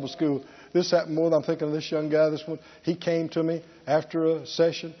teaching Bible school, this happened more than I'm thinking of this young guy. This one, he came to me after a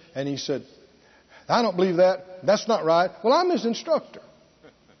session and he said, I don't believe that. That's not right. Well, I'm his instructor.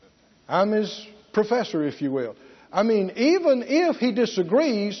 I'm his professor, if you will. I mean, even if he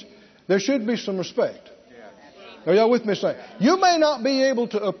disagrees, there should be some respect. Are y'all with me? Saying you may not be able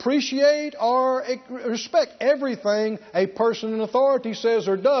to appreciate or respect everything a person in authority says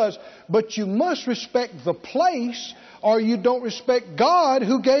or does, but you must respect the place, or you don't respect God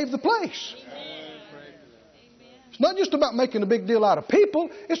who gave the place. It's not just about making a big deal out of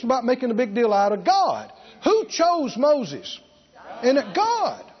people. It's about making a big deal out of God. Who chose Moses? And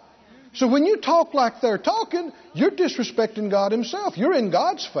God. So when you talk like they're talking, you're disrespecting God Himself. You're in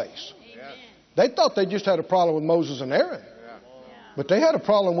God's face. They thought they just had a problem with Moses and Aaron. But they had a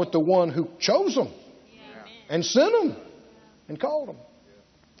problem with the one who chose them and sent them and called them.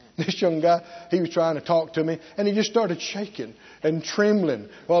 This young guy, he was trying to talk to me, and he just started shaking and trembling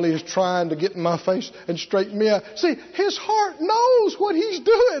while he was trying to get in my face and straighten me out. See, his heart knows what he's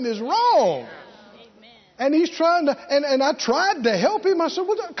doing is wrong. And he's trying to, and I tried to help him. I said,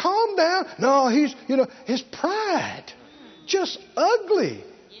 well, calm down. No, his pride, just ugly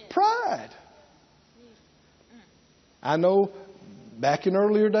pride. I know back in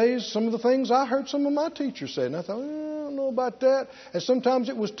earlier days, some of the things I heard some of my teachers say, and I thought, I don't know about that. And sometimes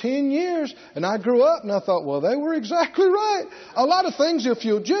it was 10 years, and I grew up, and I thought, well, they were exactly right. A lot of things, if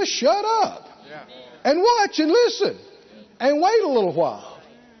you'll just shut up and watch and listen and wait a little while,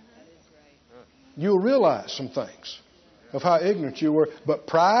 you'll realize some things of how ignorant you were. But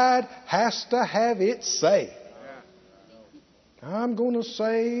pride has to have its say. I'm going to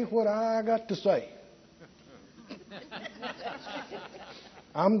say what I got to say.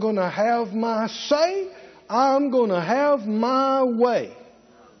 I'm going to have my say. I'm going to have my way.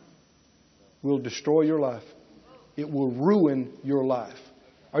 Will destroy your life. It will ruin your life.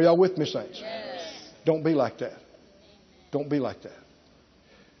 Are y'all with me, saints? Yes. Don't be like that. Don't be like that.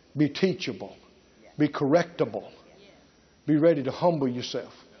 Be teachable. Be correctable. Be ready to humble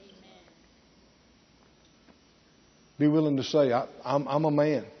yourself. Be willing to say, I'm a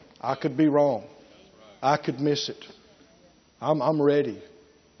man. I could be wrong. I could miss it. I'm ready.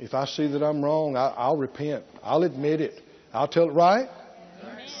 If I see that I'm wrong, I'll repent. I'll admit it. I'll tell it right.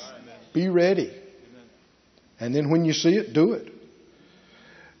 Yes. Be ready. And then when you see it, do it.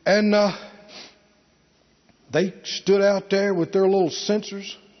 And they stood out there with their little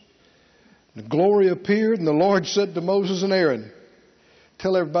censers. The glory appeared, and the Lord said to Moses and Aaron,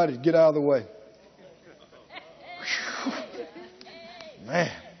 tell everybody to get out of the way.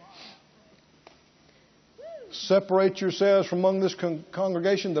 Man. Separate yourselves from among this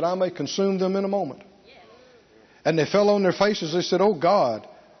congregation that I may consume them in a moment. And they fell on their faces. They said, oh God,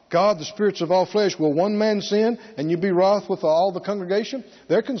 the spirits of all flesh, will one man sin and you be wroth with all the congregation?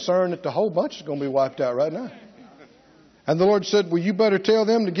 They're concerned that the whole bunch is going to be wiped out right now. And the Lord said, well, you better tell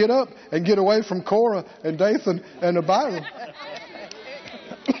them to get up and get away from Korah and Dathan and Abiram.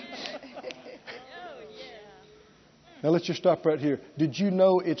 Now let's just stop right here. Did you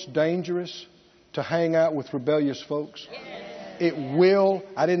know it's dangerous to hang out with rebellious folks? It will,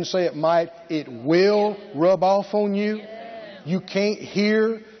 I didn't say it might, it will rub off on you. You can't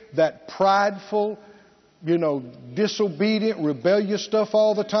hear that prideful, disobedient, rebellious stuff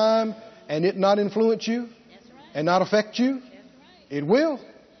all the time and it not influence you and not affect you. It will.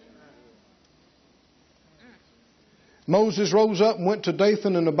 Moses rose up and went to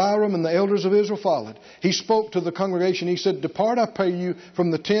Dathan and Abiram, and the elders of Israel followed. He spoke to the congregation. He said, "Depart, I pray you, from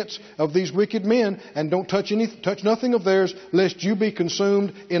the tents of these wicked men, and don't touch nothing of theirs, lest you be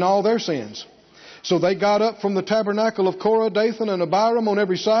consumed in all their sins." So they got up from the tabernacle of Korah, Dathan and Abiram on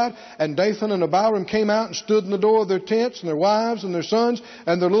every side, and Dathan and Abiram came out and stood in the door of their tents, and their wives and their sons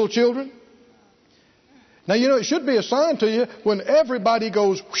and their little children. Now, it should be a sign to you when everybody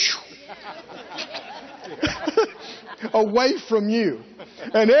goes away from you.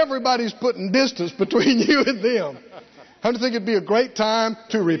 And everybody's putting distance between you and them. I think it'd be a great time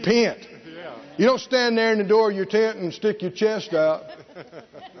to repent. You don't stand there in the door of your tent and stick your chest out.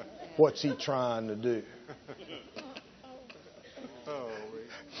 What's he trying to do?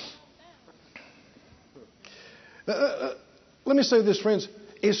 Let me say this, friends.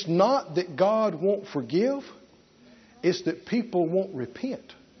 It's not that God won't forgive. It's that people won't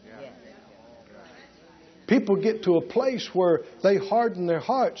repent. People get to a place where they harden their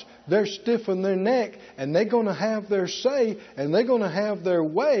hearts, they're stiff in their neck, and they're going to have their say, and they're going to have their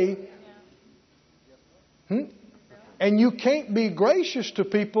way. And you can't be gracious to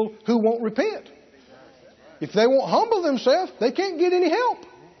people who won't repent. If they won't humble themselves, they can't get any help.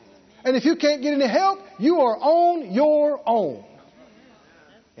 And if you can't get any help, you are on your own.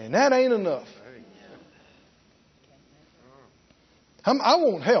 And that ain't enough. I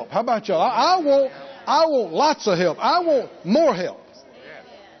want help. How about y'all? I want lots of help. I want more help.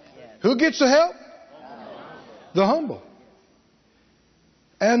 Who gets the help? The humble.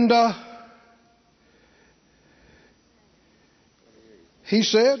 And he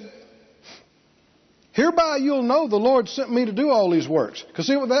said, "Hereby you'll know the Lord sent me to do all these works." Because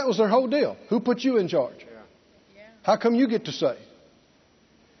see, that was their whole deal. Who put you in charge? How come you get to say?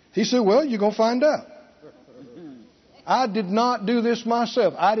 He said, "Well, you're going to find out. I did not do this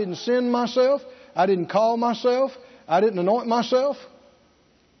myself. I didn't send myself. I didn't call myself. I didn't anoint myself.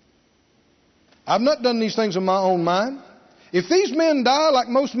 I've not done these things in my own mind. If these men die like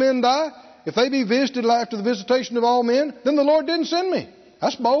most men die, if they be visited after the visitation of all men, then the Lord didn't send me."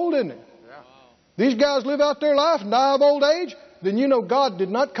 That's bold, isn't it? These guys live out their life and die of old age, then you know God did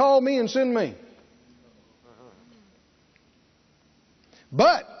not call me and send me.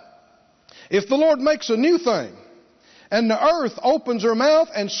 But if the Lord makes a new thing, and the earth opens her mouth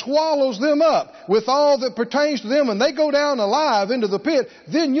and swallows them up with all that pertains to them, and they go down alive into the pit,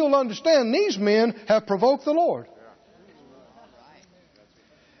 then you'll understand these men have provoked the Lord.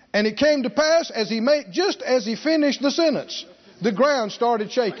 And it came to pass just as he finished the sentence, the ground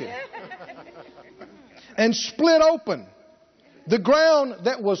started shaking and split open. The ground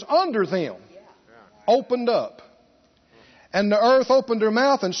that was under them opened up. And the earth opened her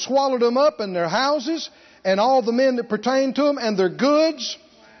mouth and swallowed them up, and their houses and all the men that pertained to them and their goods.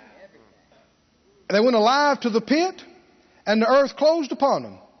 They went alive to the pit, and the earth closed upon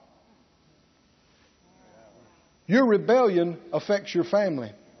them. Your rebellion affects your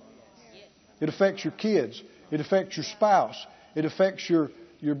family. It affects your kids. It affects your spouse. It affects your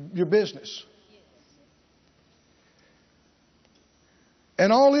business.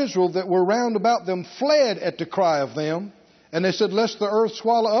 And all Israel that were round about them fled at the cry of them. And they said, "Lest the earth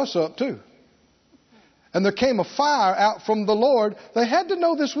swallow us up too." And there came a fire out from the Lord. They had to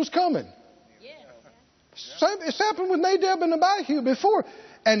know this was coming. It's happened with Nadab and Abihu before.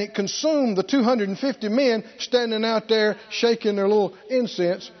 And it consumed the 250 men standing out there shaking their little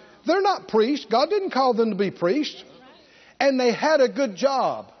incense. They're not priests. God didn't call them to be priests. And they had a good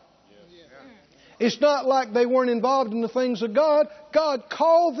job. It's not like they weren't involved in the things of God. God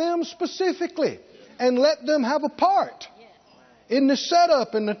called them specifically and let them have a part in the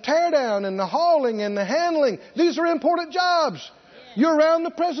setup and the teardown and the hauling and the handling. These are important jobs. You're around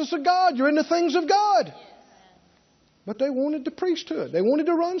the presence of God. You're in the things of God. But they wanted the priesthood. They wanted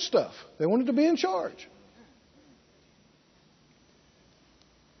to run stuff. They wanted to be in charge.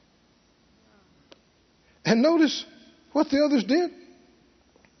 And notice what the others did.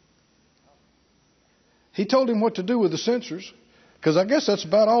 He told him what to do with the censers, because I guess that's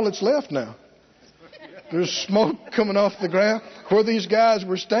about all that's left now. There's smoke coming off the ground where these guys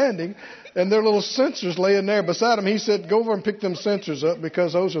were standing, and their little censers laying there beside them. He said, "Go over and pick them censers up,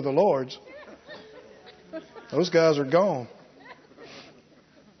 because those are the Lord's. Those guys are gone."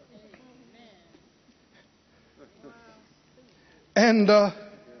 And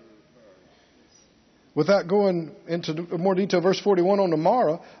without going into more detail, verse 41, on the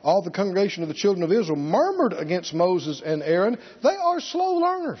morrow, all the congregation of the children of Israel murmured against Moses and Aaron. They are slow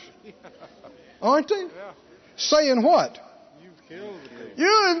learners, aren't they? Yeah. Saying what? You've killed the people.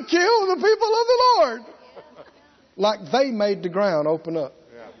 You have killed the people of the Lord. Like they made the ground open up.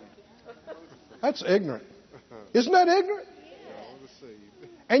 Yeah. That's ignorant. Isn't that ignorant? Yeah, deceived.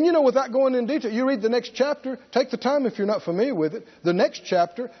 And you know, without going into detail, you read the next chapter, take the time if you're not familiar with it. The next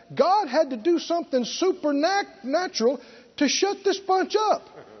chapter, God had to do something supernatural to shut this bunch up.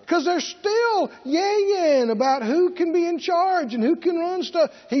 Because they're still yay-yaying about who can be in charge and who can run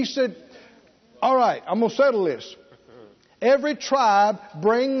stuff. He said, all right, I'm going to settle this. Every tribe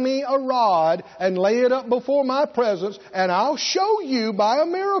bring me a rod and lay it up before my presence, and I'll show you by a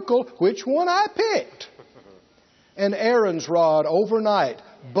miracle which one I picked. And Aaron's rod overnight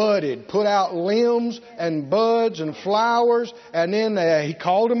budded, put out limbs and buds and flowers, and then he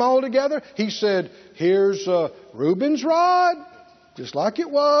called them all together. He said, here's Reuben's rod, just like it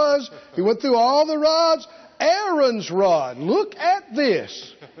was. He went through all the rods. Aaron's rod, look at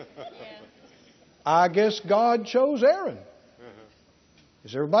this. I guess God chose Aaron.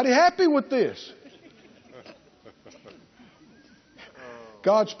 Is everybody happy with this?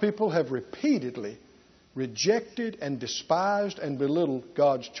 God's people have repeatedly rejected and despised and belittled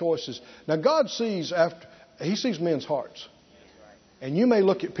God's choices. Now God sees He sees men's hearts. And you may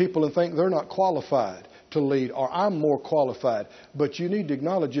look at people and think they're not qualified to lead, or I'm more qualified. But you need to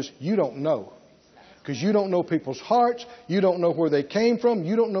acknowledge this, you don't know. Because you don't know people's hearts. You don't know where they came from.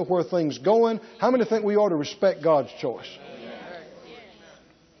 You don't know where things going. How many think we ought to respect God's choice?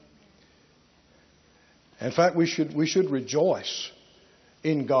 In fact, we should rejoice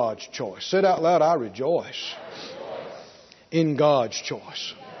in God's choice. Say it out loud, I rejoice in God's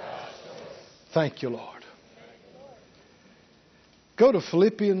choice. Thank you, Lord. Go to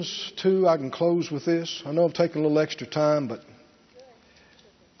Philippians 2. I can close with this. I know I'm taking a little extra time, but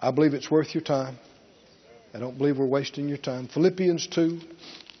I believe it's worth your time. I don't believe we're wasting your time. Philippians 2.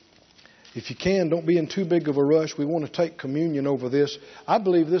 If you can, don't be in too big of a rush. We want to take communion over this. I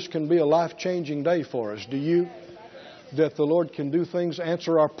believe this can be a life-changing day for us. Do you? That the Lord can do things,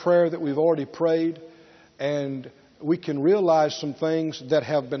 answer our prayer that we've already prayed, and we can realize some things that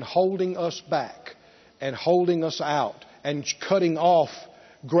have been holding us back and holding us out and cutting off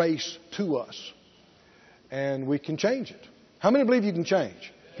grace to us. And we can change it. How many believe you can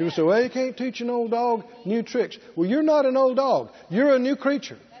change? People say, well, you can't teach an old dog new tricks. Well, you're not an old dog. You're a new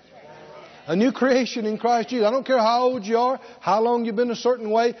creature. A new creation in Christ Jesus. I don't care how old you are, how long you've been a certain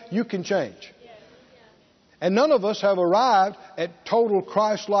way, you can change. And none of us have arrived at total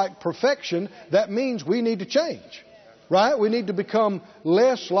Christ-like perfection. That means we need to change. Right? We need to become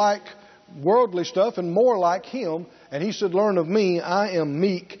less like worldly stuff and more like Him. And He said, learn of me, I am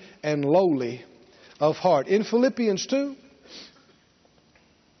meek and lowly of heart. In Philippians 2,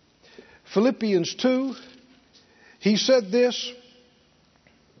 He said this.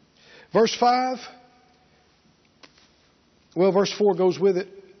 Verse 5, well, verse 4 goes with it.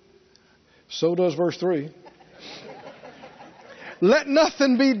 So does verse 3. Let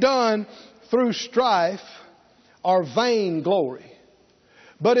nothing be done through strife or vain glory,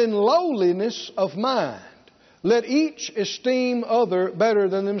 but in lowliness of mind. Let each esteem other better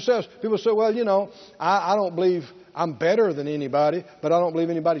than themselves. People say, well, you know, I don't believe I'm better than anybody, but I don't believe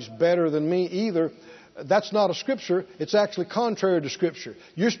anybody's better than me either. That's not a scripture. It's actually contrary to scripture.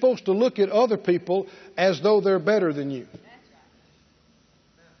 You're supposed to look at other people as though they're better than you.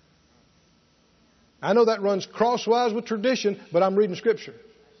 I know that runs crosswise with tradition, but I'm reading scripture.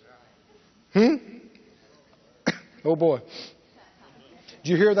 Oh boy.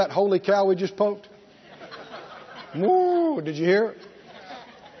 Did you hear that holy cow we just poked? Woo, did you hear it?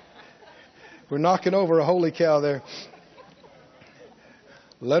 We're knocking over a holy cow there.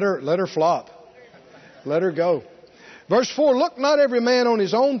 Let her flop. Let her go. Verse 4, look not every man on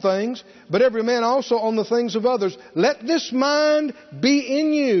his own things, but every man also on the things of others. Let this mind be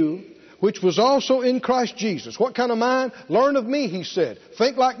in you, which was also in Christ Jesus. What kind of mind? Learn of me, He said.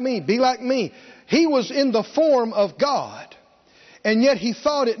 Think like me. Be like me. He was in the form of God. And yet He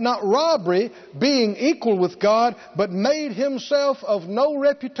thought it not robbery, being equal with God, but made Himself of no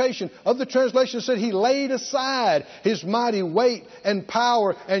reputation. Other translations said He laid aside His mighty weight and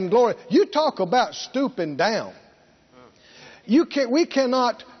power and glory. You talk about stooping down. We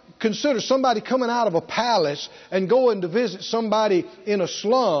cannot consider somebody coming out of a palace and going to visit somebody in a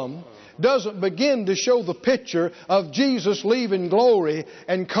slum doesn't begin to show the picture of Jesus leaving glory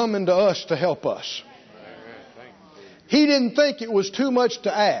and coming to us to help us. He didn't think it was too much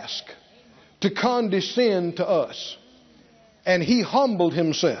to ask to condescend to us. And He humbled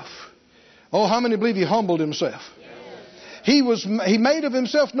Himself. Oh, how many believe He humbled Himself? He made of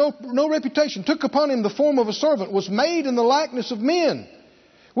Himself no reputation, took upon Him the form of a servant, was made in the likeness of men.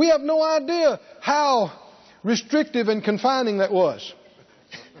 We have no idea how restrictive and confining that was.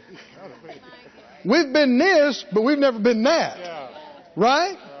 We've been this, but we've never been that.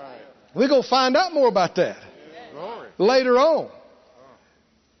 Right? We're going to find out more about that later on.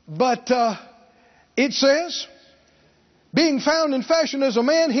 But it says, being found in fashion as a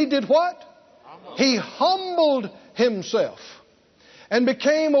man, He did what? He humbled Himself and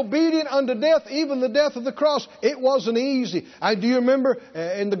became obedient unto death, even the death of the cross. It wasn't easy. Do you remember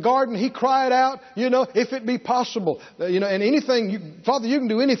in the garden He cried out, if it be possible, and anything, Father, you can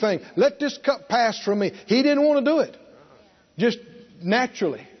do anything. Let this cup pass from me. He didn't want to do it. Just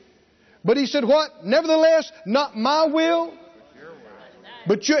naturally. But He said what? Nevertheless, not my will,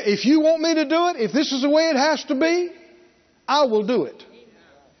 but if you want me to do it, if this is the way it has to be, I will do it.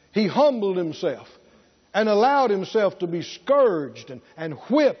 He humbled Himself and allowed Himself to be scourged and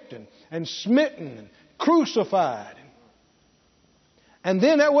whipped and smitten and crucified. And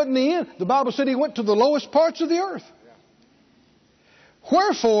then that wasn't the end. The Bible said He went to the lowest parts of the earth.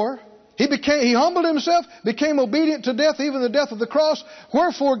 Wherefore, He humbled Himself, became obedient to death, even the death of the cross.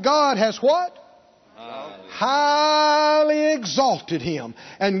 Wherefore God has what? Highly exalted Him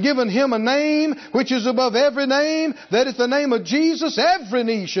and given Him a name which is above every name, that at the name of Jesus every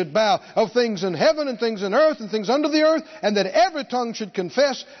knee should bow, of things in heaven and things in earth and things under the earth, and that every tongue should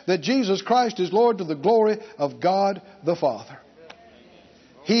confess that Jesus Christ is Lord, to the glory of God the Father.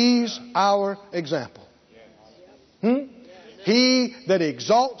 He's our example. He that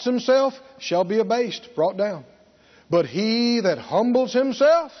exalts himself shall be abased, brought down. But he that humbles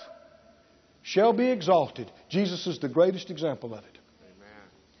himself shall be exalted. Jesus is the greatest example of it. Amen.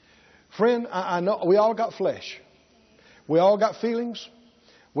 Friend, I know we all got flesh. We all got feelings.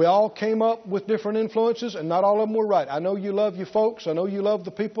 We all came up with different influences, and not all of them were right. I know you love your folks. I know you love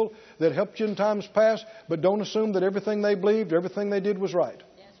the people that helped you in times past, but don't assume that everything they believed, everything they did was right.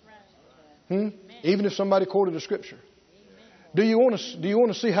 Even if somebody quoted a scripture. Do you want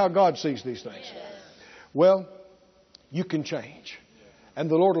to see how God sees these things? Well, you can change. And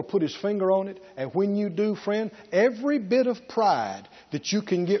the Lord will put His finger on it. And when you do, friend, every bit of pride that you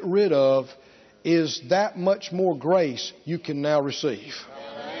can get rid of is that much more grace you can now receive.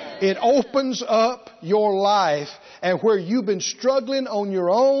 It opens up your life, and where you've been struggling on your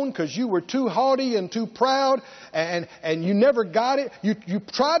own because you were too haughty and too proud and you never got it. You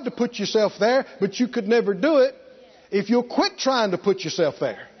tried to put yourself there, but you could never do it. If you'll quit trying to put yourself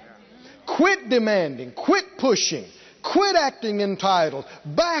there, quit demanding, quit pushing, quit acting entitled,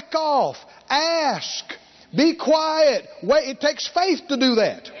 back off, ask, be quiet. Wait, it takes faith to do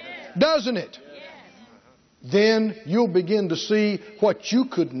that, doesn't it? Then you'll begin to see what you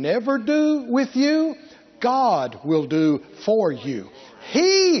could never do with you, God will do for you.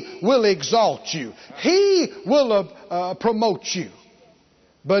 He will exalt you. He will promote you.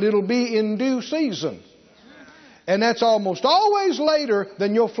 But it'll be in due season. And that's almost always later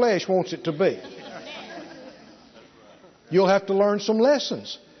than your flesh wants it to be. You'll have to learn some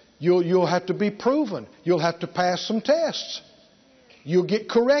lessons. You'll have to be proven. You'll have to pass some tests. You'll get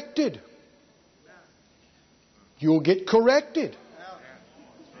corrected. You'll get corrected.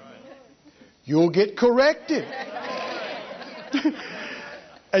 You'll get corrected.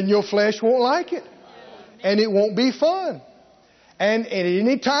 And your flesh won't like it. And it won't be fun. And at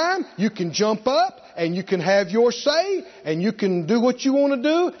any time, you can jump up and you can have your say and you can do what you want to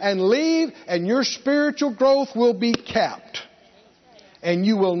do and leave, and your spiritual growth will be capped. And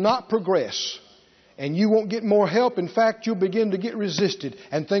you will not progress. And you won't get more help. In fact, you'll begin to get resisted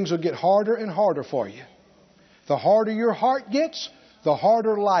and things will get harder and harder for you. The harder your heart gets, the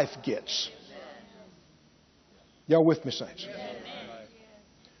harder life gets. Y'all with me, saints?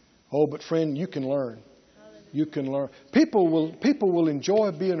 Oh, but friend, you can learn. You can learn. People will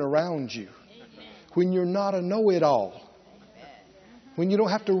enjoy being around you when you're not a know-it-all. When you don't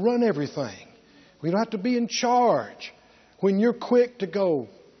have to run everything. When you don't have to be in charge. When you're quick to go,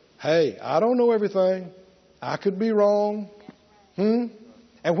 hey, I don't know everything. I could be wrong.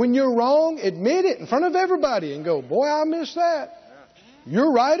 And when you're wrong, admit it in front of everybody and go, boy, I missed that.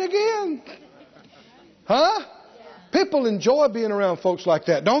 You're right again. Huh? People enjoy being around folks like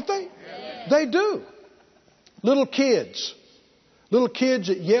that, don't they? They do. Little kids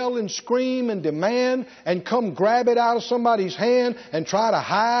that yell and scream and demand and come grab it out of somebody's hand and try to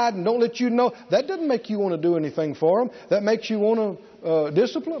hide and don't let you know. That doesn't make you want to do anything for them. That makes you want to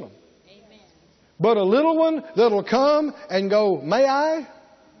discipline them. Amen. But a little one that'll come and go, may I?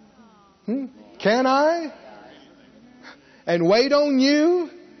 Can I? and wait on you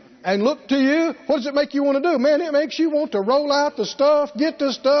and look to you, what does it make you want to do? Man, it makes you want to roll out the stuff, get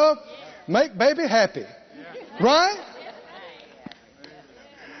the stuff, make baby happy. Right?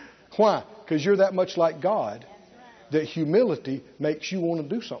 Why? Because you're that much like God that humility makes you want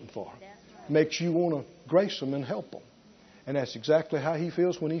to do something for Him. Makes you want to grace them and help them. And that's exactly how He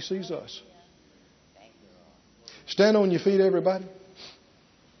feels when He sees us. Stand on your feet, everybody.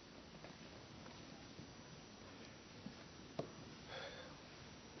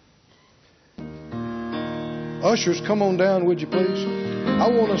 Ushers, come on down, would you please? I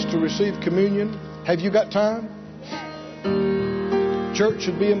want us to receive communion. Have you got time? Church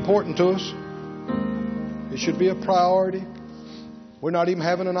should be important to us. It should be a priority. We're not even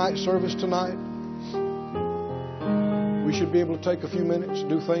having a night service tonight. We should be able to take a few minutes,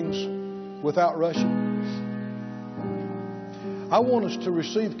 do things without rushing. I want us to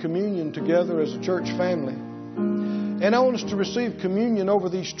receive communion together as a church family. And I want us to receive communion over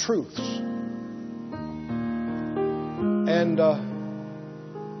these truths. And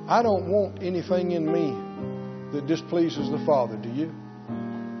I don't want anything in me that displeases the Father. Do you?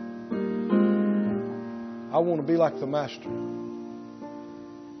 I want to be like the Master.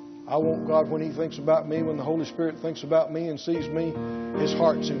 I want God, when He thinks about me, when the Holy Spirit thinks about me and sees me, His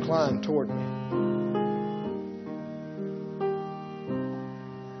heart's inclined toward me.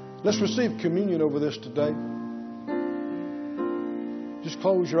 Let's receive communion over this today. Just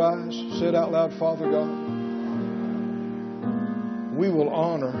close your eyes. Say it out loud. Father God, we will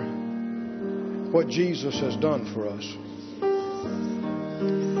honor what Jesus has done for us.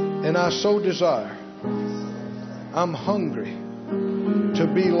 And I so desire, I'm hungry to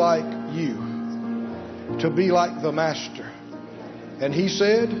be like you, to be like the Master. And He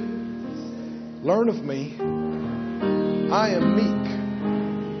said, learn of me. I am meek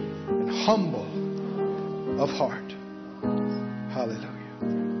and humble of heart. Hallelujah.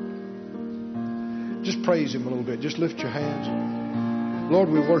 Just praise Him a little bit. Just lift your hands. Lord,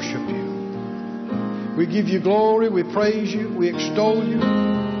 we worship you. We give you glory. We praise you. We extol you.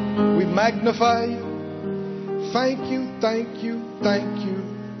 We magnify you. Thank you, thank you, thank you,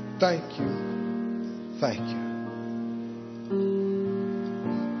 thank you, thank you.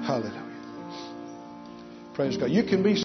 Hallelujah. Praise God. You can be